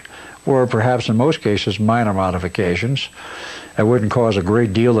things which were perhaps in most cases minor modifications. It wouldn't cause a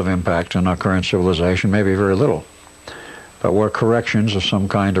great deal of impact on our current civilization, maybe very little, but were corrections of some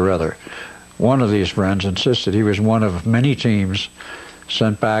kind or other. One of these friends insisted he was one of many teams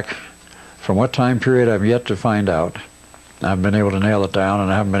sent back, from what time period I've yet to find out. I haven't been able to nail it down,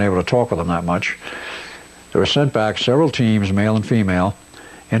 and I haven't been able to talk with them that much. They were sent back, several teams, male and female,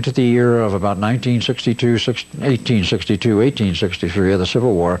 into the year of about 1863 of the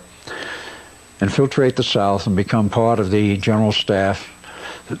Civil War, infiltrate the South and become part of the general staff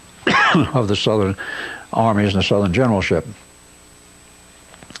of the Southern armies and the Southern generalship.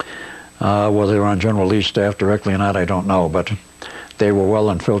 Whether they were on General Lee's staff directly or not, I don't know, but they were well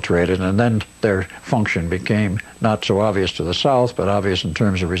infiltrated, and then their function became not so obvious to the South, but obvious in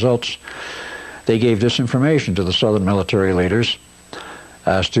terms of results. They gave this information to the Southern military leaders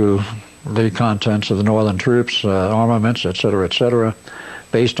as to the contents of the Northern troops, armaments, etc., etc.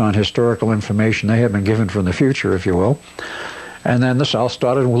 based on historical information they had been given from the future, if you will. And then the South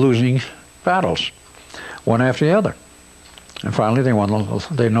started losing battles, one after the other. And finally,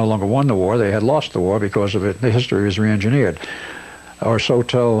 they no longer won the war. They had lost the war because of it. The history was re-engineered. Or so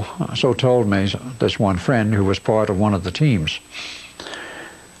told me this one friend who was part of one of the teams.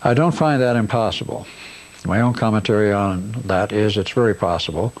 I don't find that impossible. My own commentary on that is it's very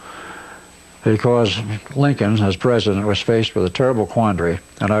possible, because Lincoln, as president, was faced with a terrible quandary,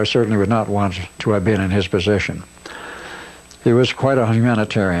 and I certainly would not want to have been in his position. He was quite a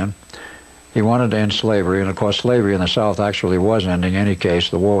humanitarian. He wanted to end slavery, and of course slavery in the South actually was ending in any case.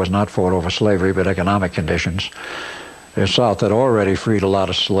 The war was not fought over slavery, but economic conditions. The South had already freed a lot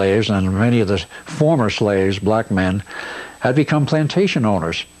of slaves, and many of the former slaves, black men, had become plantation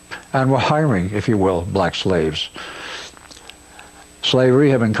owners and were hiring, if you will, black slaves. Slavery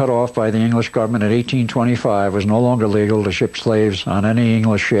had been cut off by the English government in 1825. It was no longer legal to ship slaves on any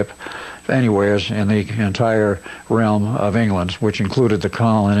English ship anywhere in the entire realm of England, which included the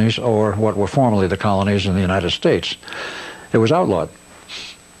colonies, or what were formerly the colonies in the United States. It was outlawed.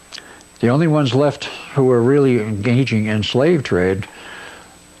 The only ones left who were really engaging in slave trade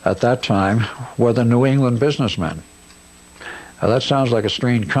at that time were the New England businessmen. Now, that sounds like a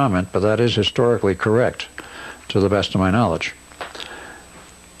strange comment, but that is historically correct, to the best of my knowledge.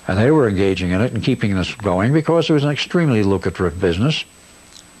 And they were engaging in it and keeping this going because it was an extremely lucrative business.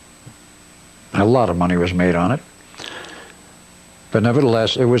 A lot of money was made on it. But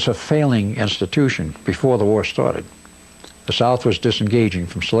nevertheless, it was a failing institution before the war started. The South was disengaging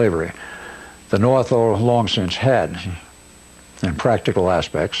from slavery. The North long since had, in practical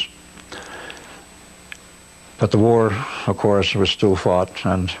aspects. But the war, of course, was still fought,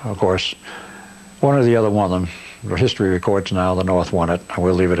 and of course, one or the other one of them, the history records now, the North won it. I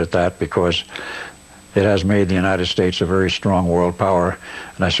will leave it at that, because it has made the United States a very strong world power,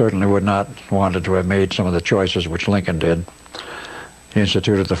 and I certainly would not wanted to have made some of the choices which Lincoln did. He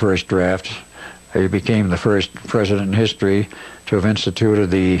instituted the first draft. He became the first president in history to have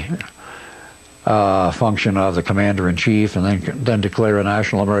instituted the function of the commander-in-chief, and then declare a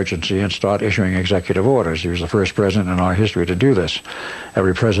national emergency and start issuing executive orders. He was the first president in our history to do this.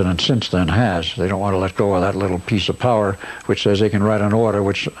 Every president since then has. They don't want to let go of that little piece of power which says they can write an order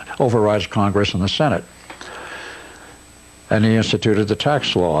which overrides Congress and the Senate. And he instituted the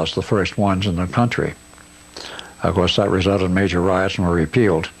tax laws, the first ones in the country. Of course, that resulted in major riots and were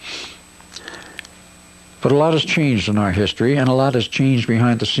repealed. But a lot has changed in our history, and a lot has changed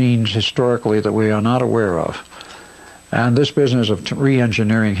behind the scenes historically that we are not aware of. And this business of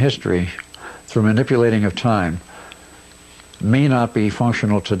re-engineering history through manipulating of time may not be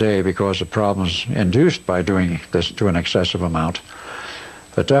functional today because of problems induced by doing this to an excessive amount,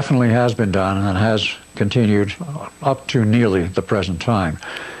 but definitely has been done and has continued up to nearly the present time.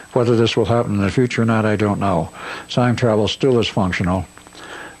 Whether this will happen in the future or not, I don't know. Time travel still is functional,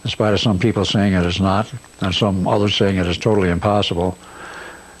 in spite of some people saying it is not, and some others saying it is totally impossible.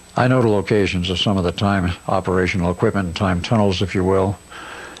 I know the locations of some of the time operational equipment, time tunnels, if you will,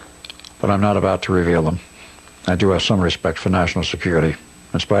 but I'm not about to reveal them. I do have some respect for national security,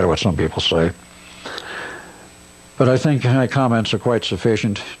 in spite of what some people say. But I think my comments are quite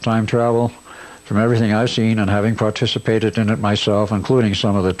sufficient. Time travel, from everything I've seen and having participated in it myself, including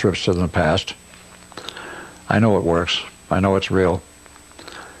some of the trips to the past, I know it works. I know it's real.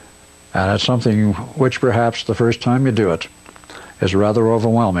 And it's something which perhaps the first time you do it is rather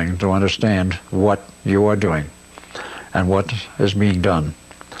overwhelming to understand what you are doing and what is being done.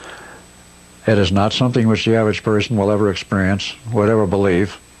 It is not something which the average person will ever experience, would ever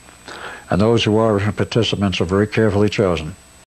believe, and those who are participants are very carefully chosen.